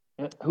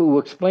 who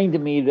explained to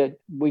me that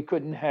we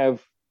couldn't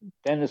have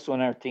Dennis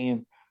on our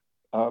team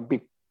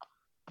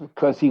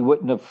because he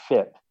wouldn't have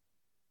fit.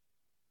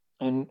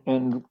 And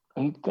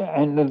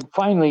then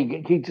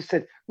finally he just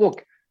said,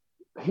 "Look,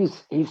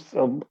 he's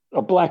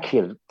a black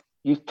kid.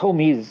 You told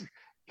me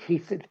he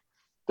said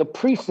the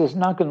priest is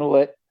not going to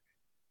let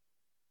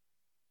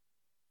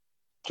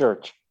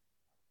church.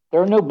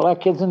 There are no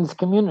black kids in this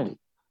community."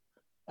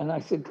 And I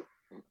said,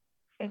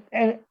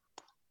 and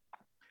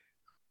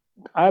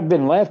I've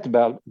been laughed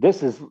about.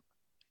 This has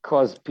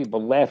caused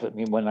people laugh at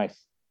me when I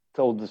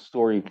told the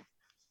story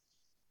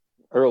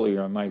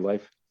earlier in my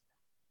life.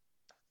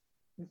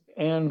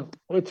 And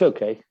it's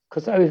okay,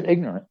 because I was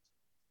ignorant.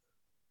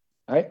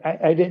 I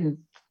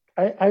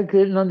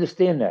couldn't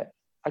understand that.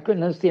 I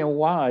couldn't understand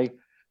why.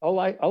 All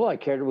I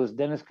cared was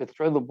Dennis could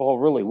throw the ball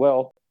really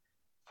well,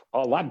 a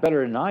lot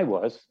better than I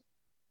was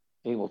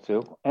able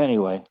to.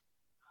 Anyway,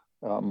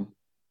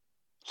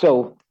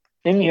 so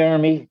in the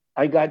Army,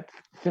 I got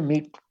to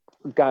meet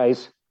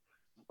guys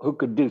who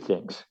could do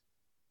things,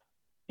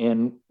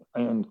 and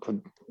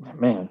could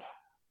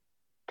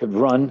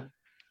run,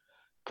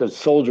 could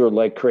soldier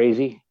like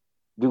crazy,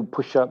 do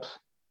push-ups,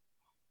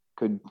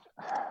 could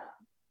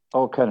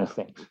all kind of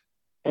things.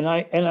 And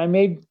I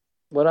made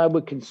what I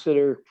would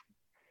consider,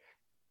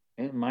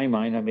 in my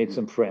mind, I made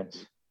some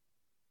friends.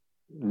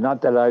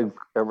 Not that I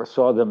ever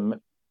saw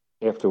them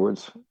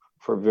afterwards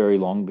for very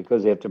long,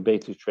 because after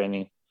basic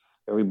training,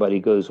 everybody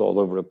goes all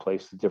over the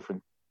place to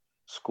different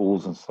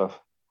schools and stuff.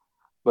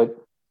 But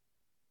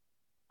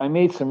I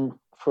made some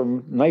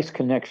nice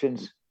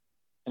connections,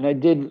 and I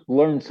did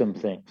learn some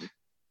things.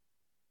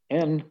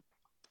 And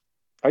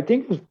I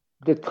think it was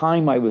the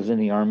time I was in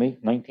the Army,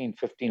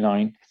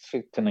 1959 to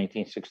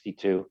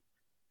 1962.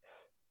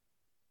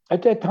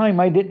 At that time,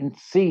 I didn't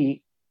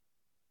see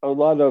a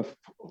lot of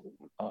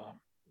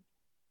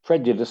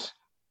prejudice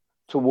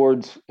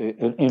towards,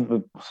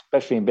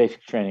 especially in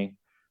basic training,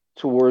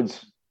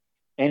 towards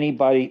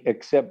anybody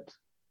except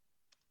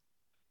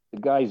the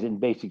guys in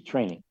basic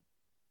training.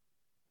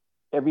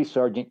 Every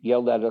sergeant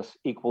yelled at us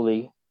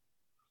equally.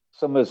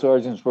 Some of the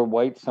sergeants were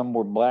white, some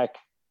were black.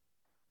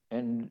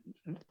 And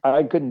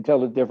I couldn't tell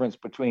the difference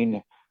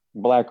between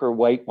black or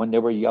white when they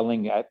were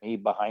yelling at me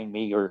behind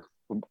me or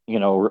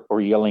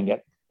or yelling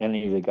at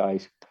any of the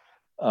guys,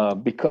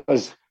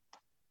 because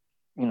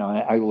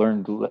I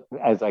learned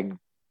as I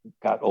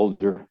got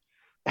older.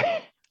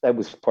 That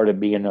was part of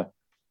being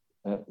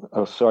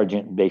a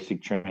sergeant in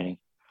basic training.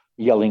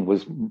 Yelling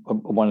was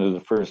one of the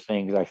first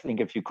things. I think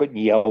if you couldn't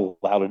yell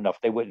loud enough,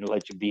 they wouldn't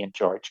let you be in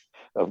charge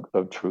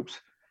of troops.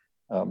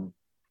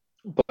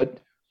 But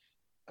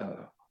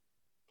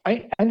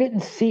I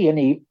didn't see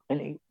any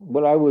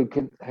what I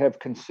would have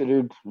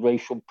considered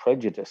racial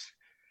prejudice.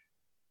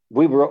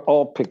 We were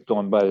all picked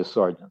on by the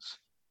sergeants,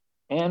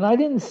 and I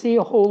didn't see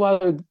a whole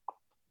lot of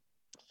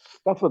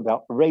stuff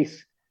about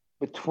race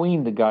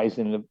between the guys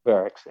in the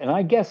barracks. And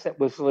I guess that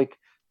was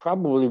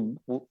probably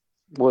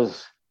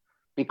was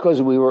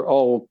because we were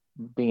all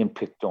being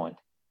picked on.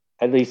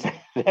 At least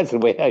that's the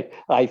way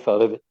I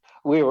thought of it.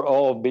 We were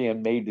all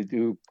being made to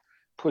do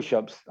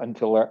push-ups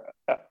until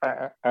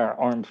our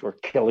arms were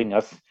killing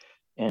us,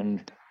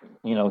 and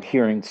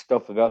hearing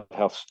stuff about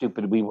how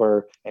stupid we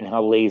were and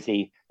how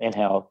lazy and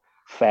how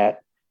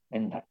fat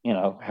and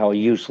how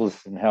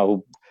useless and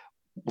how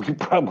we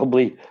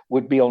probably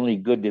would be only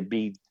good to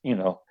be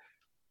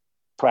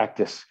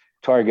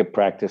target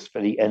practice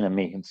for the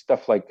enemy and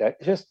stuff like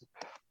that. Just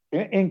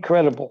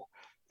incredible.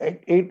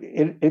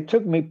 It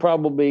took me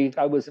probably,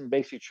 I was in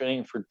basic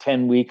training for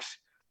 10 weeks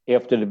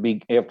after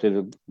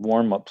the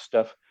warm-up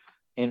stuff,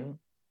 and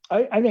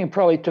I think it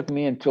probably took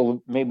me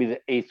until maybe the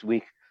 8th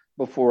week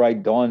before I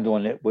dawned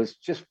on it was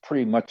just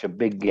pretty much a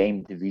big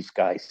game to these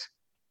guys,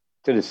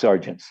 to the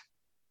sergeants,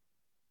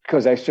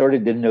 because I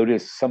started to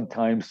notice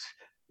sometimes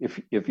if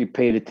you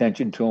paid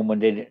attention to them when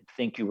they didn't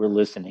think you were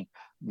listening,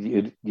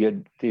 you'd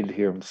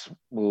hear them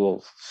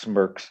little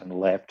smirks and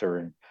laughter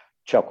and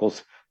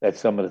chuckles at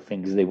some of the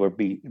things they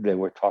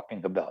were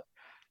talking about,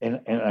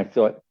 and I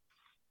thought,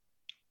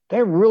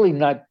 they're really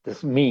not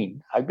this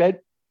mean. I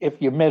bet if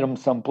you met them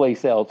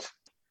someplace else,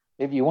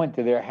 if you went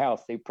to their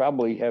house, they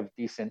probably have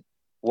decent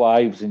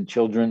wives and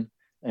children,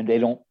 and they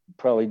don't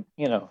probably,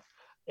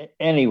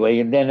 anyway.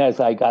 And then as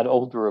I got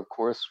older, of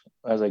course,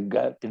 as I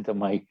got into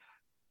my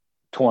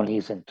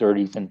 20s and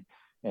 30s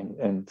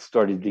and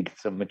started to get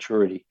some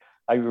maturity,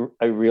 I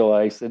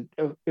realized that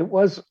it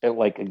was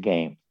like a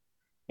game,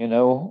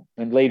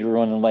 and later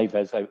on in life,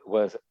 as I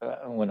was,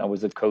 when I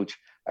was a coach,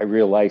 I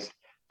realized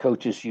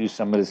coaches use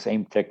some of the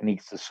same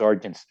techniques the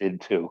sergeants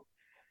did too,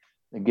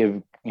 to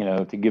give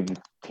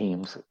the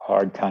teams a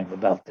hard time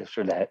about this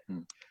or that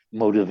and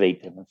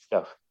motivate them and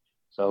stuff.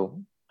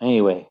 So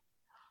anyway,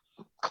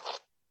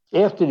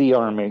 after the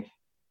Army,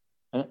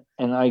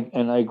 and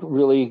I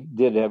really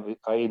did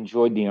I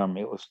enjoyed the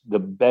Army. It was the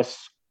best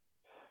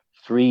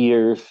 3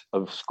 years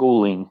of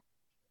schooling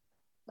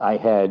I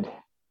had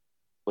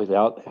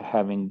without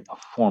having a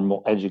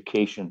formal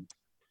education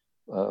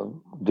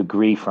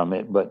degree from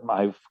it. But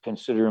I've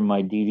considered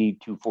my DD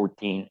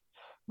 214,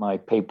 my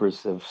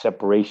papers of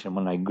separation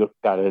when I got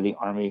out of the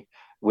Army,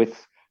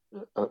 with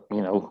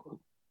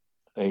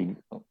an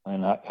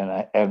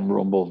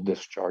admirable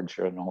discharge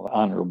and all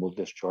honorable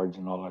discharge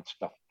and all that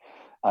stuff.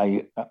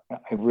 I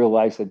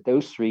realized that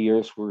those 3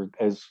 years were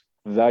as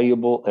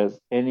valuable as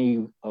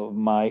any of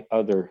my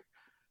other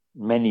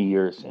many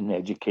years in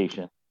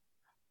education,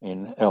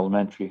 in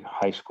elementary,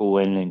 high school,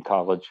 and in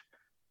college,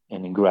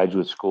 and in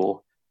graduate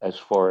school, as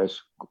far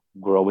as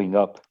growing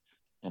up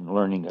and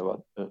learning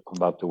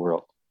about the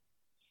world.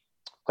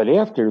 But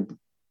after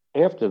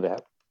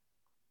that,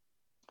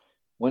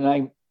 when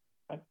I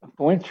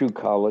went through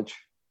college,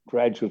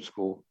 graduate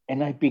school,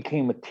 and I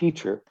became a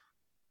teacher,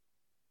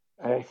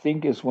 I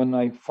think is when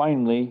I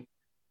finally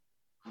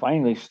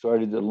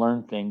started to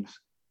learn things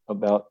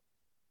about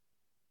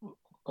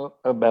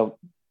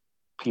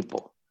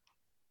people.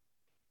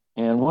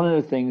 And one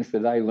of the things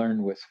that I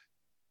learned was,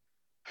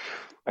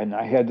 and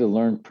I had to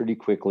learn pretty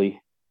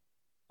quickly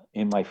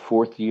in my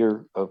 4th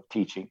year of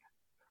teaching.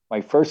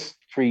 My first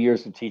 3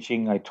 years of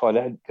teaching, I taught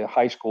at the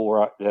high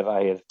school that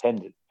I had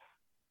attended,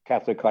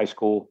 Catholic high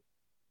school,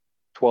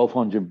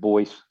 1,200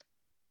 boys,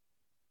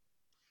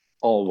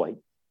 all white.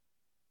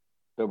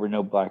 There were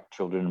no black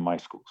children in my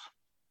schools,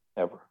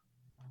 ever.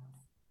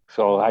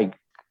 So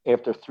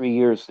after 3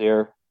 years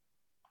there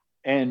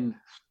and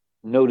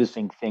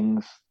noticing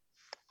things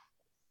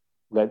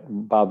that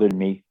bothered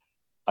me,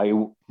 I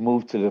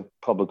moved to the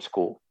public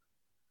school.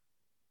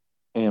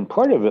 And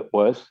part of it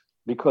was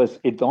because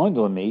it dawned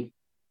on me,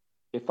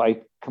 if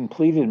I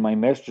completed my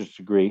master's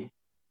degree,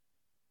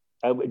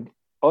 I would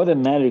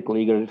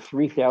automatically get a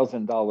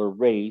 $3,000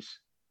 raise.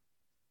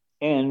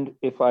 And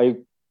if I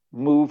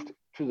moved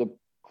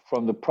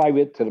from the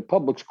private to the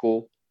public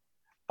school,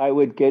 I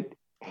would get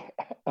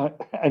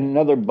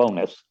another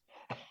bonus.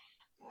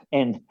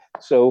 And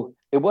so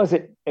it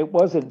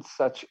wasn't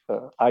such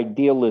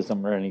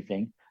idealism or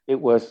anything.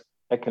 It was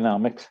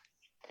economics.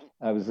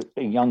 I was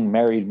a young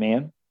married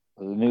man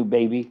with a new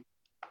baby,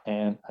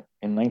 and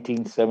in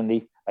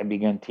 1970, I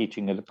began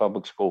teaching at a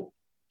public school.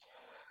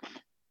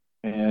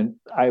 And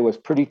I was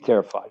pretty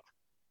terrified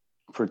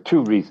for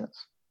 2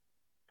 reasons.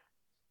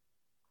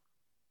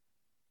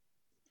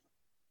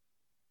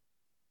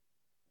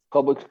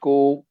 Public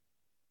school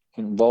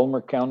in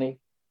Baltimore County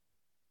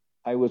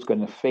I was going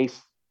to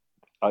face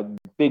a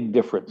big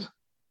difference.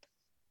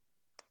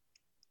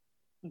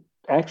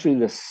 Actually,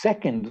 the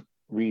second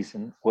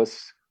reason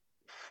was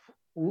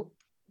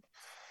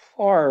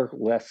far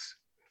less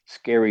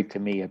scary to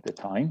me at the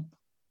time,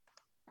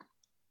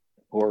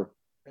 or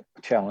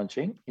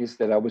challenging, is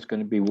that I was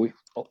going to be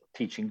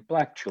teaching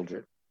Black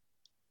children.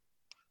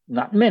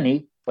 Not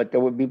many, but there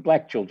would be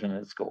Black children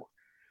at school.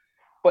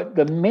 But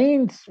the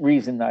main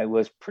reason I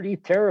was pretty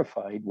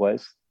terrified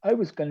was I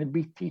was going to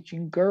be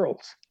teaching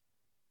girls.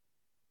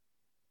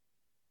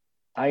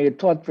 I had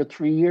taught for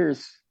 3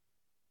 years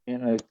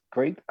in a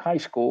great high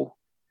school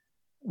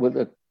with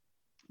a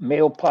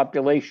male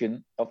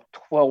population of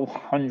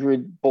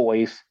 1,200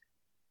 boys,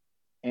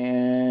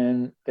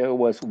 and there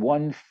was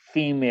one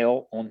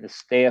female on the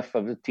staff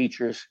of the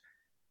teachers,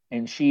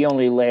 and she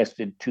only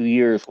lasted 2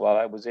 years while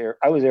I was there.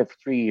 I was there for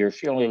 3 years.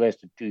 She only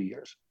lasted 2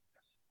 years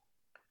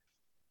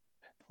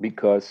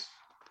because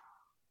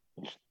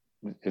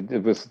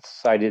it was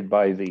decided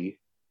by the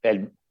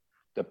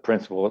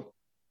principal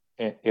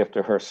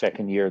after her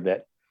second year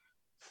that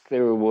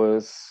there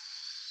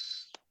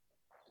was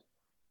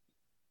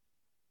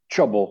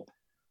trouble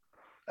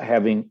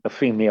having a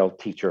female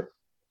teacher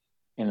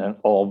in an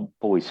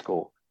all-boys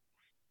school.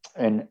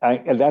 And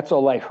that's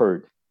all I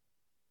heard.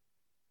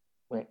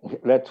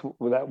 That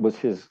was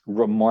his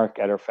remark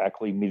at our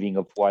faculty meeting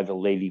of why the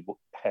lady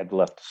had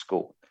left the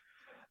school.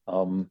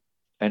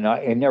 And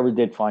I never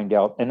did find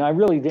out. And I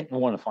really didn't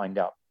want to find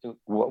out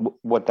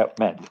what that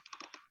meant,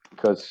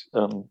 because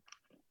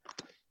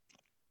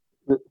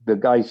the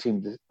guy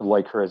seemed to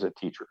like her as a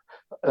teacher.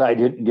 I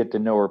didn't get to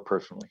know her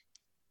personally.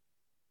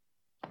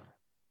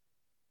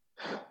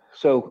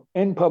 So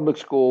in public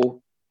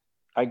school,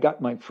 I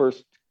got my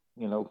first,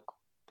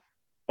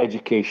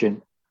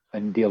 education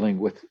and dealing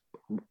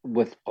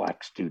with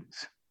Black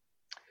students.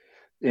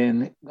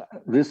 And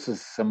this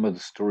is some of the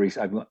stories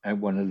I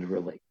wanted to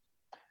relate.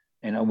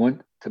 And I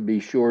want to be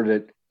sure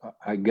that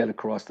I get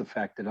across the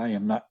fact that I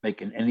am not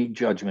making any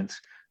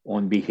judgments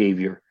on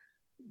behavior,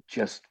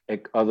 just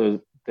other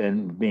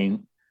than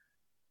being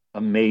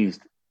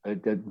amazed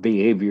at the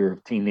behavior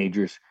of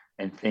teenagers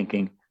and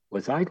thinking,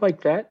 was I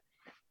like that?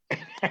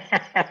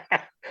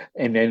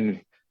 And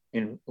then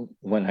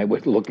when I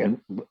would look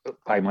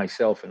by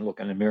myself and look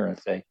in the mirror and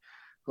say,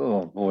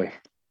 oh boy.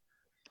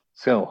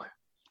 So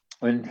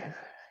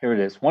here it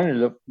is. One of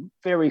the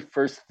very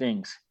first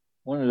things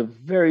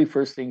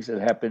that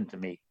happened to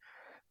me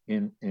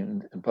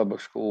in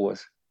public school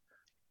was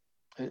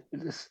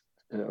this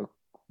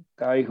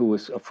guy who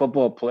was a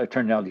football player.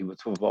 Turned out he was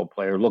a football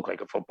player, looked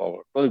like a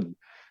footballer, really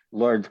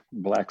large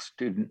Black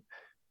student,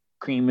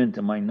 came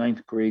into my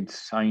 9th grade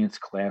science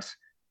class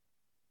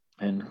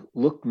and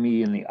looked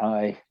me in the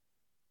eye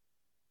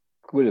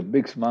with a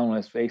big smile on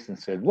his face and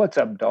said, "What's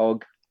up,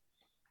 dog?"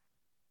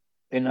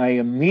 And I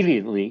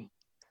immediately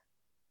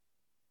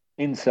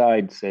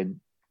inside said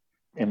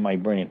in my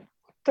brain,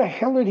 what the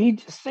hell did he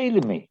just say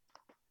to me?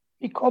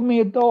 He called me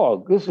a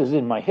dog. This is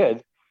in my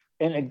head.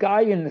 And a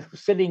guy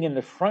sitting in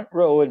the front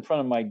row in front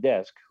of my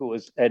desk, who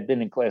had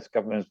been in class a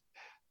couple minutes,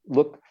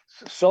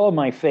 saw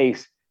my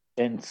face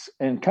and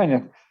kind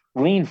of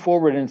leaned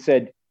forward and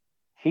said,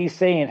 "He's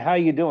saying, how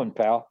you doing,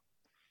 pal?"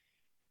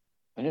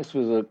 And this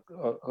was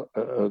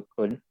a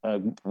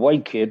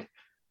white kid,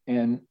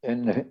 and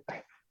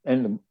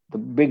the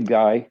big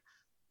guy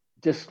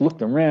just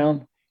looked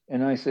around,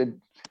 and I said,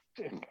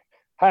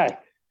 "Hi,"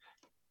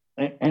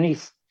 and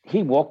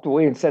he walked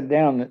away and sat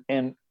down,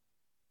 and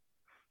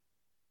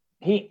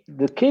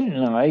the kid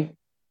and I,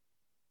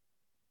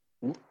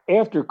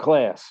 after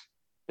class,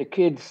 the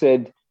kid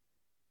said,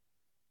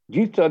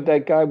 "You thought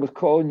that guy was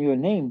calling you a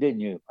name,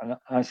 didn't you?" And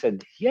I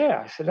said,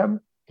 "Yeah." I said,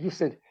 he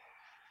said,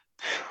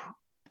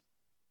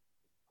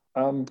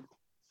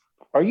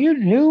 "Are you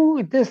new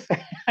at this?"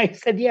 I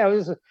said, "Yeah, it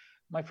was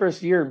my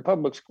first year in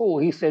public school."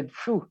 He said,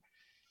 "Phew."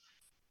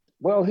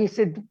 Well, he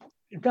said,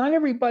 "Not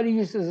everybody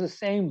uses the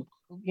same,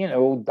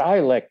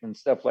 dialect and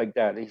stuff like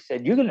that." He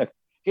said, "You're going to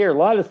hear a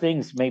lot of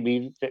things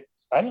maybe that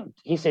I don't."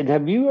 He said,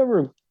 "Have you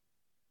ever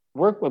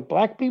worked with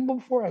Black people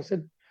before?" I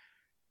said,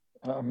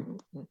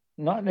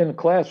 "Not in a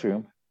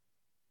classroom."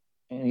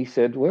 And he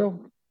said,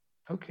 "Well,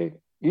 okay."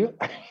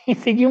 He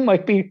said, "You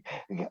might be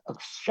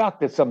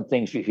shocked at some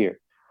things you hear."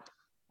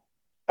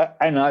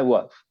 And I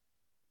was.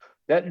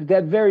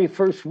 That very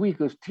first week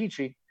of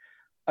teaching,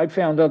 I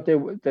found out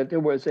that there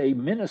was a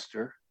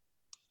minister,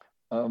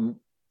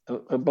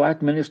 a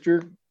Black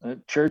minister, a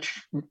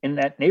church in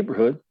that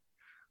neighborhood,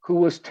 who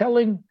was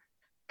telling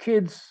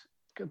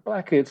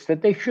Black kids,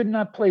 that they should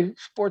not play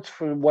sports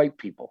for white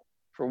people,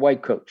 for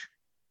white coach.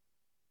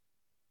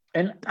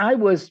 And I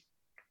was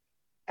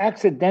a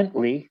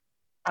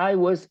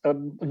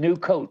new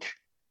coach.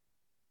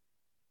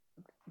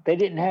 They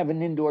didn't have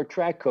an indoor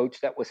track coach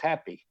that was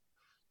happy.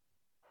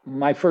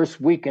 My first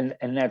week in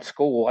that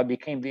school, I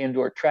became the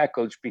indoor track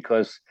coach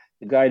because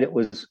the guy that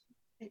was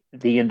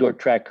the indoor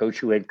track coach,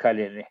 who had kind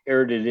of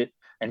inherited it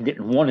and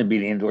didn't want to be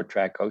the indoor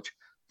track coach,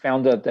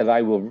 found out that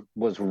I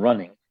was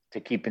running to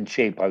keep in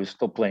shape. I was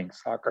still playing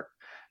soccer.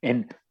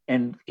 And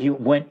and he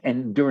went,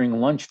 and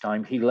during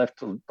lunchtime, he left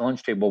the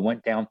lunch table,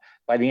 went down.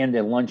 By the end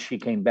of lunch, he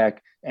came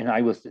back, and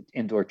I was the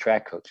indoor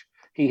track coach.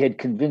 He had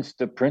convinced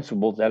the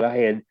principal that I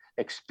had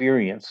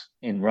experience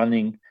in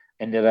running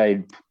and that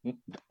I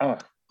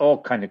had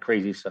all kind of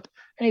crazy stuff.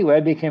 Anyway,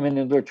 I became an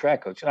indoor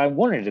track coach, and I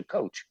wanted to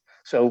coach.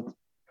 So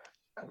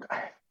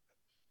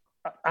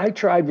I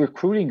tried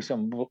recruiting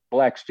some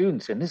Black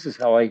students, and this is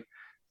how I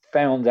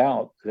found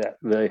out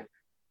that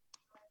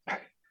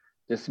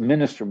this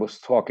minister was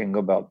talking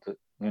about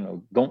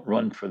don't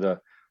run for the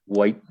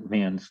white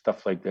man,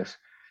 stuff like this.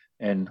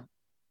 And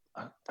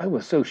I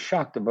was so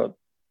shocked about.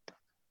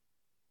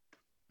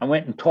 I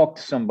went and talked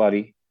to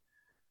somebody,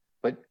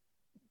 but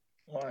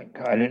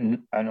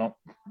I don't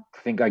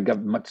think I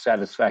got much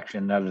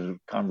satisfaction out of the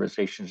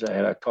conversations I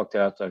had. I talked to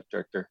the outside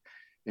director,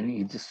 and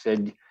he just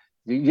said,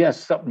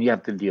 yes, something you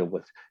have to deal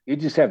with. You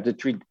just have to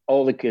treat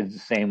all the kids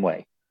the same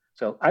way.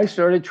 So I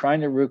started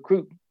trying to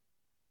recruit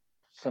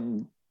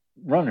some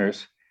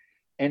runners,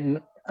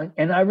 and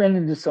I ran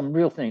into some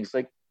real things.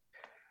 Like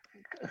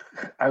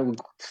I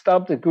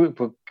stopped a group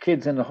of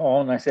kids in the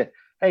hall, and I said,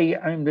 hey,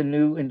 I'm the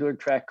new indoor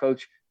track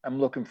coach. I'm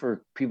looking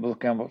for people to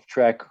come up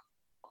track.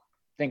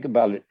 Think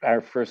about it.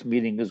 Our first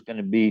meeting is going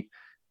to be,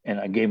 and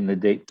I gave him the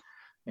date.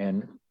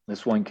 And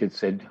this one kid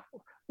said,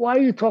 why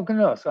are you talking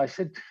to us? I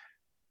said,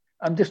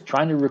 I'm just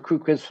trying to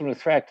recruit kids from the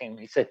track team.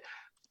 He said,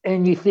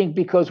 and you think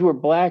because we're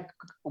Black,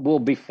 we'll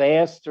be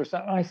fast or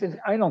something? I said,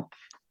 I don't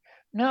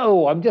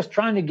know. I'm just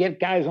trying to get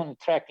guys on the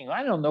track team.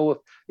 I don't know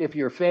if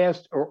you're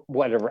fast or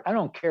whatever. I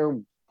don't care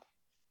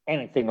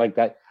anything like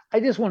that. I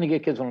just want to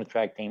get kids on the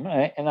track team.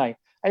 And I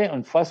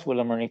didn't fuss with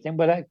them or anything,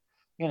 but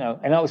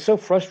and I was so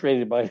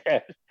frustrated by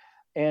that.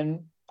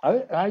 And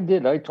I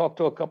did. I talked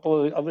to a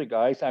couple of other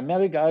guys. I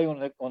met a guy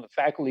on the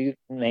faculty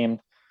named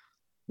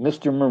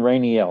Mr.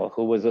 Moraniel,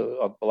 who was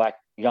a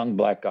young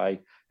black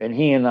guy, and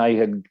he and I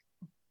had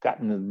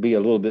gotten to be a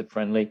little bit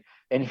friendly.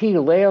 And he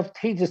laughed.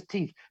 He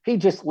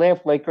just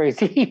laughed like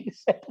crazy.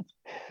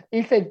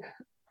 He said,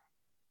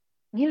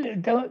 you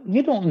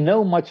don't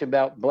know much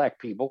about Black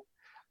people.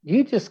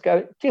 You just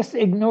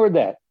ignore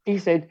that. He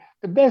said,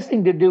 the best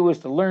thing to do is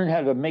to learn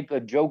how to make a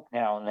joke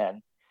now and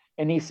then.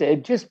 And he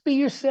said, just be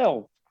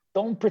yourself.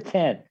 Don't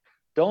pretend.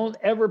 Don't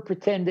ever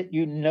pretend that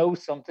you know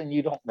something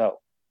you don't know.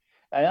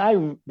 And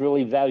I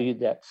really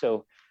valued that.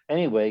 So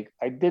anyway,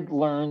 I did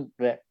learn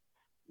that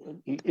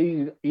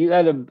you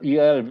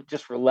gotta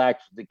just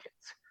relax with the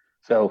kids.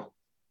 So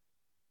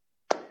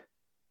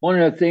one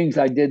of the things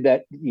I did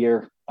that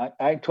year,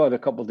 I taught a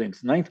couple of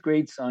things: ninth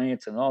grade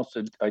science, and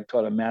also I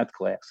taught a math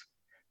class.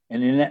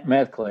 And in that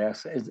math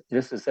class,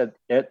 this is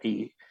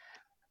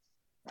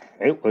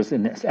it was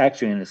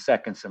actually in the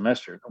second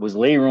semester. It was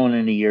later on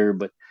in the year,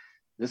 but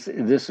this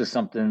is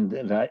something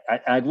that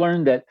I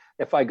learned, that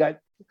if I got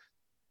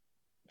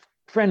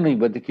friendly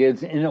with the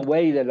kids in a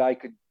way that I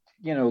could,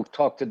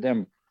 talk to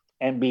them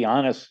and be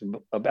honest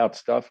about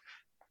stuff.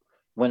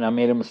 When I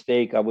made a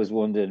mistake, I was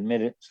willing to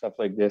admit it, stuff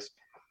like this.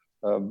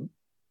 In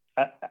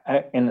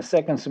the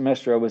second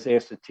semester, I was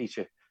asked to teach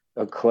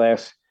a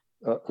class.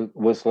 It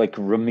was like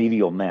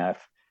remedial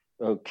math.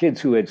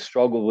 Kids who had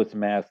struggled with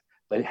math,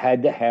 but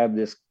had to have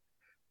this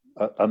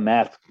a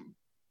math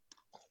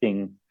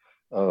thing,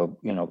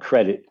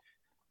 credit.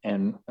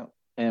 And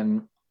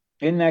in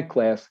that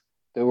class,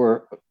 there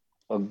were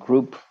a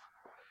group.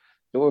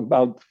 There were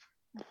about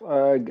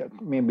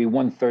maybe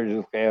 1/3 of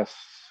the class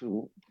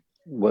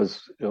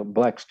was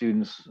Black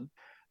students,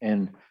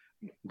 and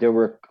there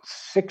were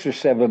 6 or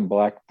 7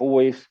 Black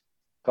boys,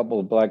 a couple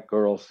of Black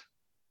girls,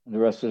 and the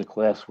rest of the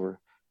class were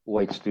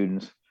white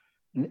students.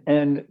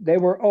 And they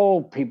were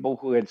all people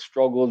who had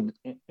struggled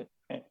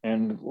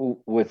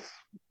with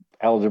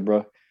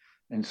algebra.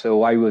 And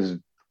so I was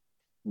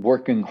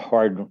working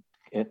hard.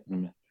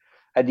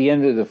 At the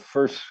end of the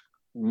first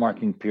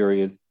marking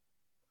period,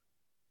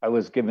 I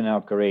was giving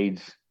out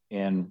grades,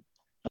 and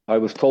I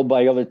was told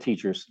by other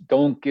teachers,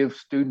 don't give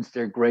students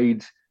their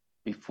grades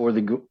before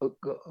the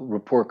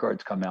report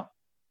cards come out,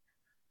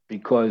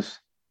 because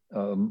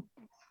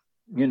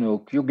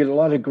you'll get a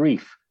lot of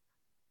grief.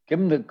 Give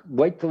them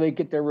wait till they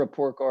get their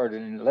report card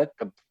and let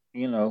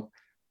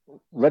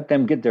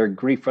them get their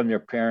grief from their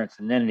parents,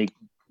 and then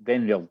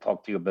they'll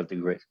talk to you about the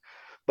grades.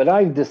 But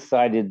I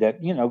decided that,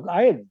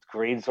 I had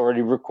grades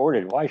already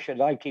recorded. Why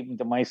should I keep them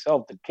to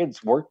myself? The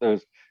kids worked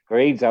those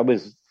grades. I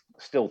was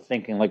still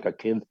thinking like a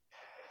kid.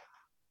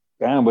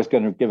 I was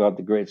going to give out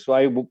the grades. So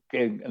I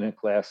gave in a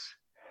class.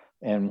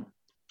 And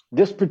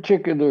this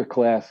particular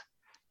class,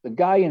 the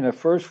guy in the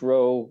first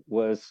row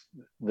was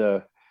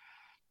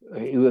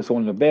he was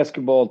on the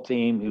basketball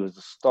team. He was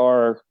a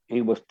star.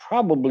 He was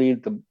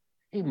probably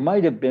he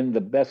might have been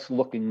the best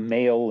looking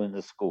male in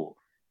the school.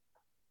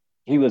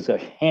 He was a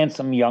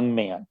handsome young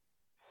man.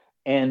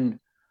 And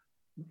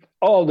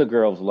all the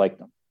girls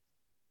liked him.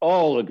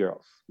 All the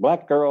girls,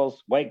 Black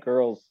girls, white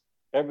girls,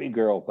 every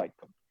girl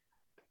liked him.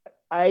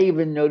 I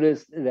even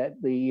noticed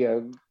that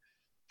the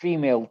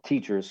female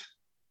teachers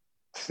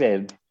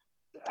said,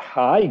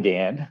 hi,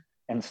 Dan,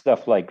 and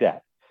stuff like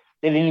that.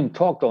 They didn't even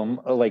talk to him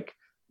like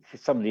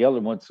some of the other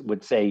ones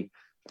would say,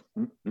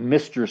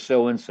 Mr.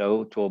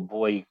 So-and-so to a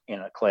boy in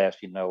a class,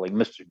 like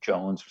Mr.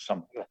 Jones or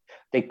something.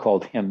 They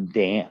called him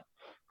Dan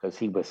because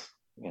he was,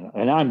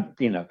 and I'm,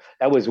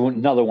 that was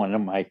another one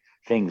of my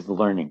things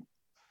learning.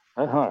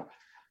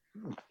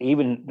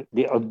 Even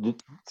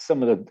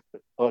some of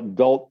the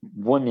adult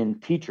women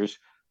teachers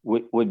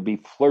would be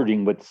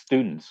flirting with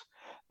students.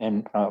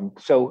 And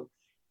so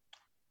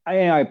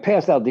I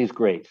passed out these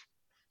grades.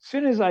 As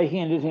soon as I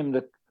handed him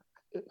the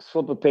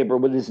slip of paper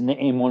with his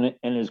name on it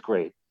and his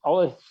grade,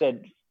 all I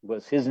said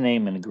was his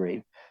name and a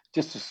grade,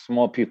 just a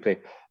small piece of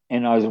paper.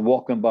 And I was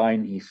walking by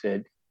and he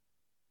said,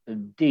 a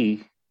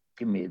D,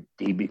 give me a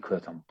D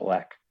because I'm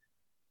black.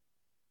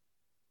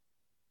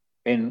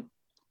 And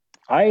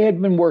I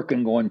had been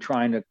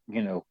trying to,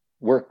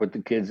 work with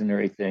the kids and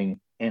everything.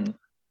 And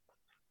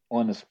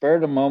on the spur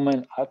of the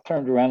moment, I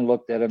turned around and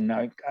looked at him.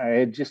 Now, I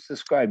had just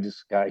described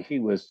this guy. He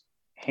was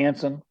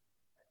handsome,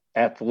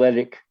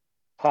 athletic,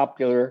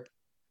 popular.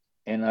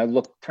 And I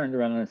turned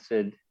around and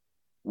said,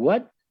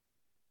 what?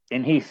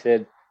 And he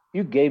said,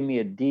 you gave me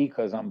a D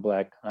because I'm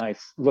black. And I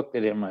looked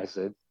at him and I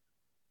said,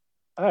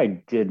 I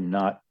did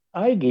not.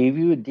 I gave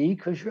you a D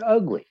because you're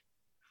ugly.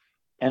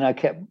 And I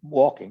kept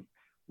walking.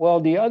 Well,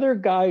 the other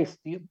guys,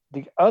 the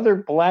other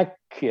black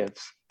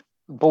kids,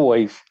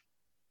 boys,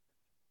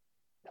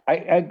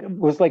 I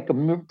was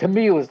to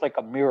me, it was like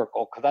a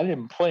miracle because I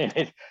didn't plan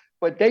it,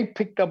 but they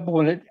picked up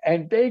on it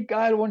and they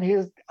got on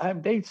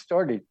they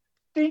started.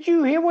 Did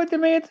you hear what the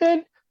man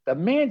said? The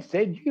man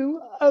said,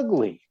 you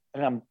ugly.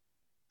 And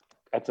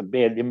that's a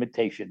bad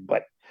imitation,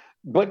 but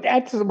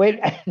that's the way,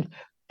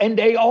 and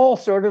they all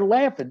started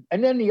laughing.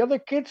 And then the other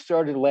kids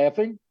started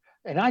laughing.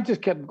 And I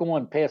just kept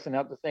going, passing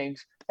out the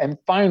things. And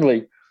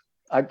finally,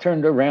 I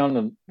turned around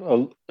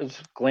and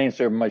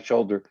glanced over my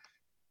shoulder,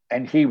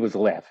 and he was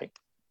laughing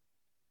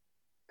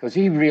because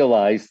he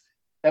realized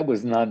that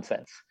was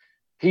nonsense.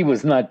 He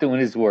was not doing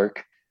his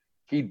work.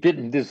 He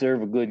didn't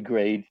deserve a good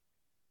grade,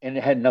 and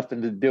it had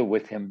nothing to do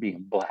with him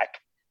being black,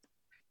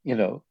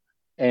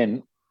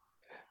 And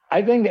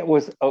I think that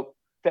was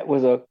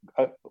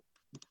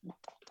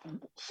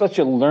such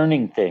a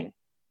learning thing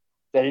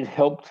that it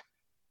helped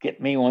get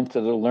me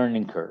onto the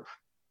learning curve,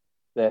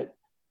 that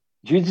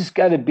you just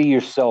got to be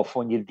yourself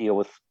when you deal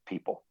with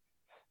people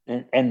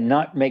and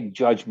not make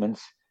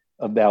judgments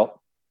about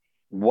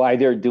why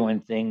they're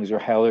doing things or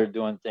how they're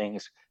doing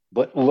things,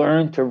 but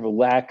learn to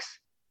relax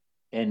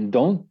and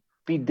don't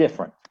be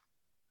different.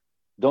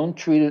 Don't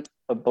treat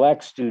a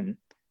black student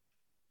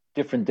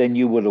different than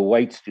you would a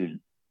white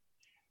student.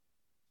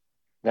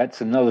 That's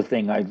another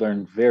thing I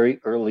learned very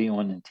early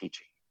on in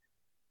teaching.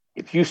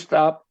 If you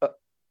stop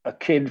a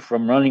kid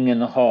from running in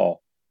the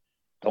hall,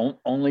 don't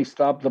only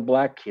stop the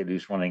black kid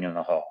who's running in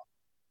the hall.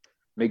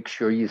 Make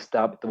sure you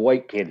stop the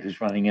white kid who's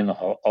running in the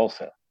hall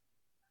also.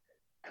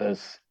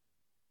 Because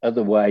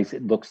otherwise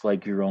it looks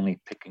like you're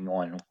only picking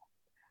on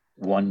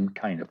one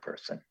kind of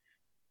person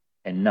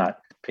and not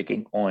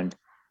picking on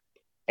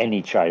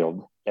any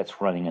child that's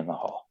running in the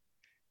hall.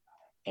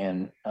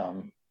 And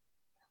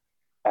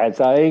as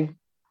I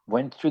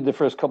went through the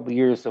first couple of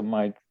years of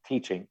my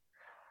teaching,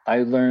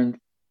 I learned,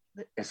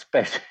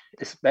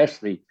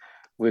 especially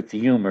with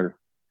humor,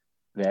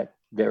 that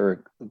there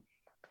are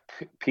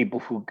people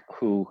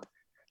who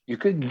you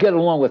could get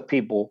along with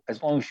people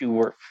as long as you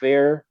were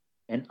fair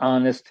and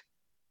honest,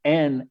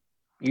 and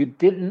you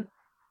didn't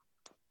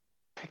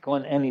pick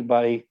on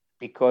anybody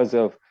because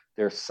of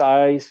their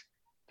size,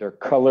 their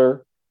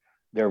color,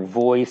 their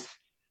voice,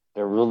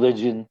 their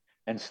religion,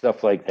 and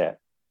stuff like that,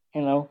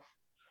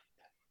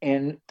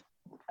 And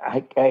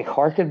I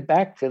hearken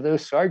back to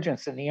those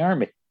sergeants in the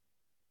Army.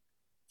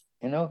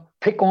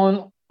 Pick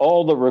on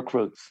all the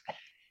recruits.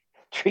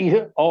 Treat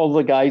all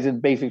the guys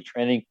in basic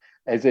training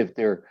as if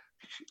they're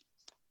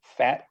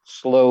fat,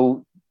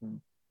 slow,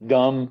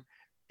 dumb,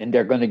 and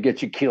they're going to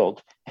get you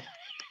killed.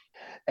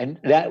 And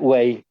that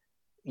way,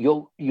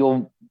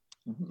 you'll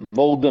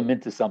mold them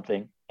into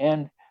something.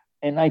 And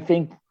I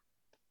think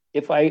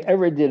if I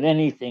ever did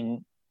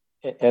anything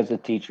as a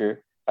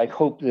teacher, I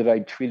hope that I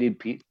treated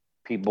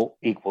people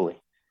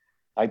equally.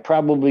 I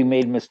probably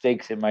made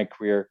mistakes in my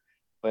career,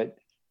 but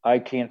I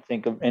can't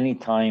think of any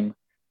time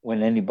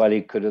when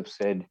anybody could have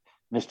said,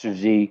 Mr.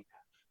 Z,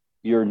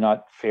 you're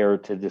not fair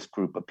to this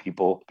group of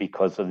people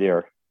because of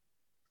their,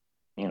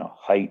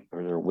 height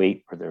or their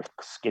weight or their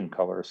skin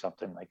color or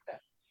something like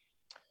that.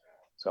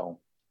 So,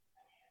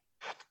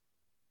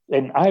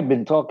 and I've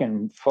been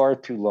talking far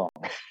too long.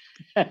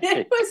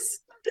 It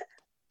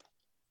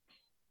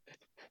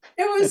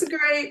was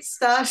great,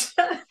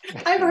 Stasha.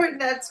 I've heard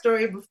that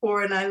story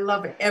before and I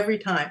love it every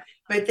time.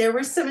 But there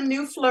were some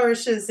new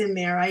flourishes in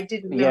there. I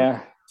didn't know.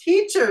 Yeah.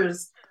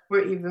 Teachers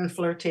were even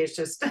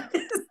flirtatious.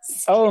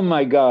 Oh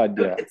my God,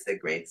 yeah. It's a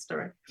great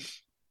story.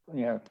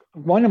 Yeah.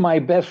 One of my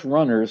best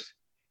runners,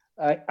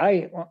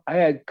 I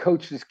had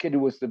coached this kid who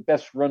was the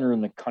best runner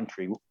in the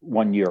country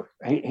one year,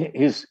 in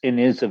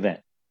his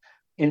event.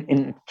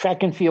 In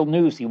track and field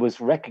news, he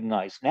was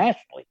recognized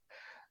nationally.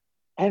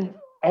 And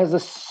as a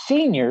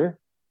senior,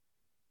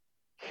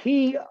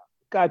 he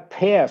got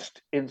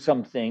passed in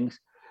some things.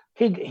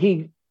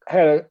 He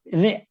had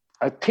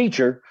a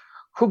teacher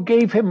who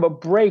gave him a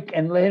break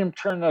and let him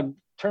turn a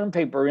term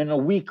paper in a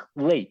week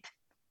late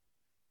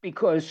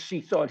because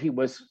she thought he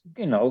was,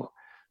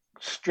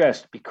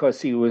 stressed because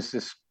he was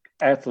this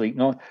athlete.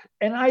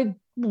 And I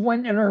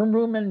went in her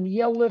room and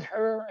yelled at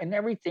her and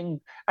everything.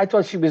 I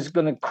thought she was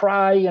going to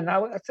cry, and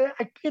I said,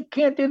 I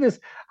can't do this.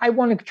 I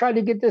want to try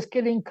to get this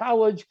kid in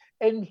college,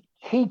 and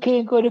he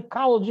can't go to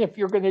college if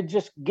you're going to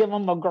just give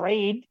him a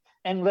grade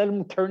and let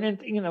him turn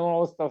into,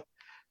 all this stuff.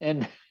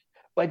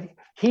 But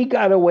he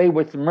got away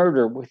with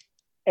murder with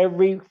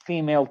every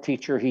female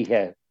teacher he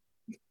had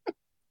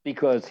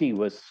because he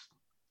was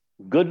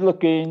good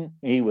looking,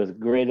 he was a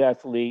great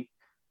athlete,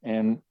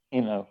 and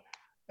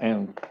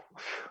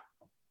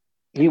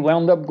he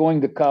wound up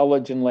going to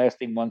college and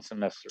lasting one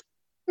semester,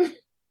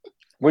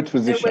 which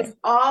was a shame. It was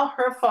all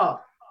her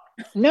fault.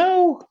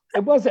 No,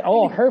 it wasn't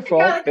all her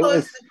fault.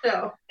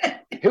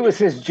 It was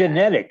his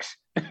genetics.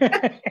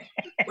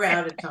 We're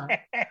out of time.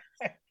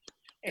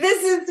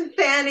 This is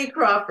Fanny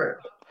Crawford.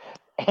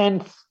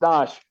 And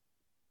Stosh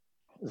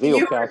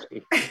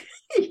Ziolkowski.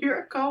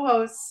 Your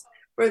co-hosts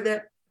for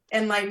the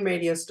Enlighten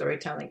Radio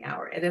Storytelling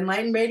Hour at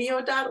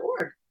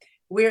enlightenradio.org.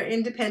 We're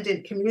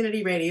independent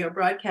community radio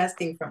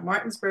broadcasting from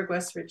Martinsburg,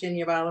 West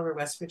Virginia, Bolivar,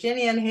 West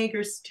Virginia, and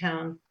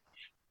Hagerstown,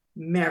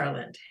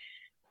 Maryland.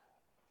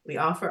 We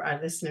offer our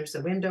listeners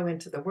a window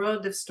into the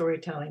world of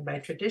storytelling by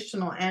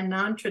traditional and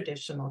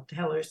non-traditional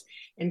tellers,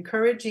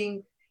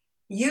 encouraging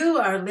you,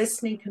 our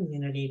listening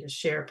community, to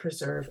share,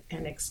 preserve,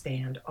 and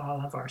expand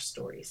all of our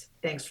stories.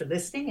 Thanks for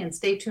listening, and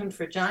stay tuned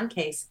for John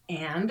Case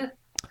and a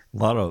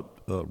lot of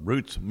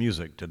roots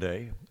music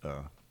today.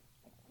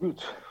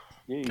 Roots.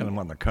 Yeah. Kind of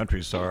on the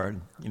countryside,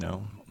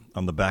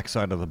 on the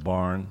backside of the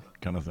barn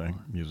kind of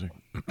thing, music.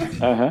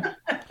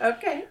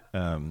 Okay.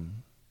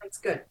 That's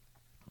good.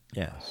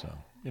 Yeah, so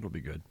it'll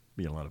be good.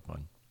 Be a lot of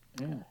fun.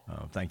 Yeah.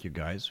 Thank you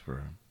guys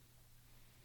for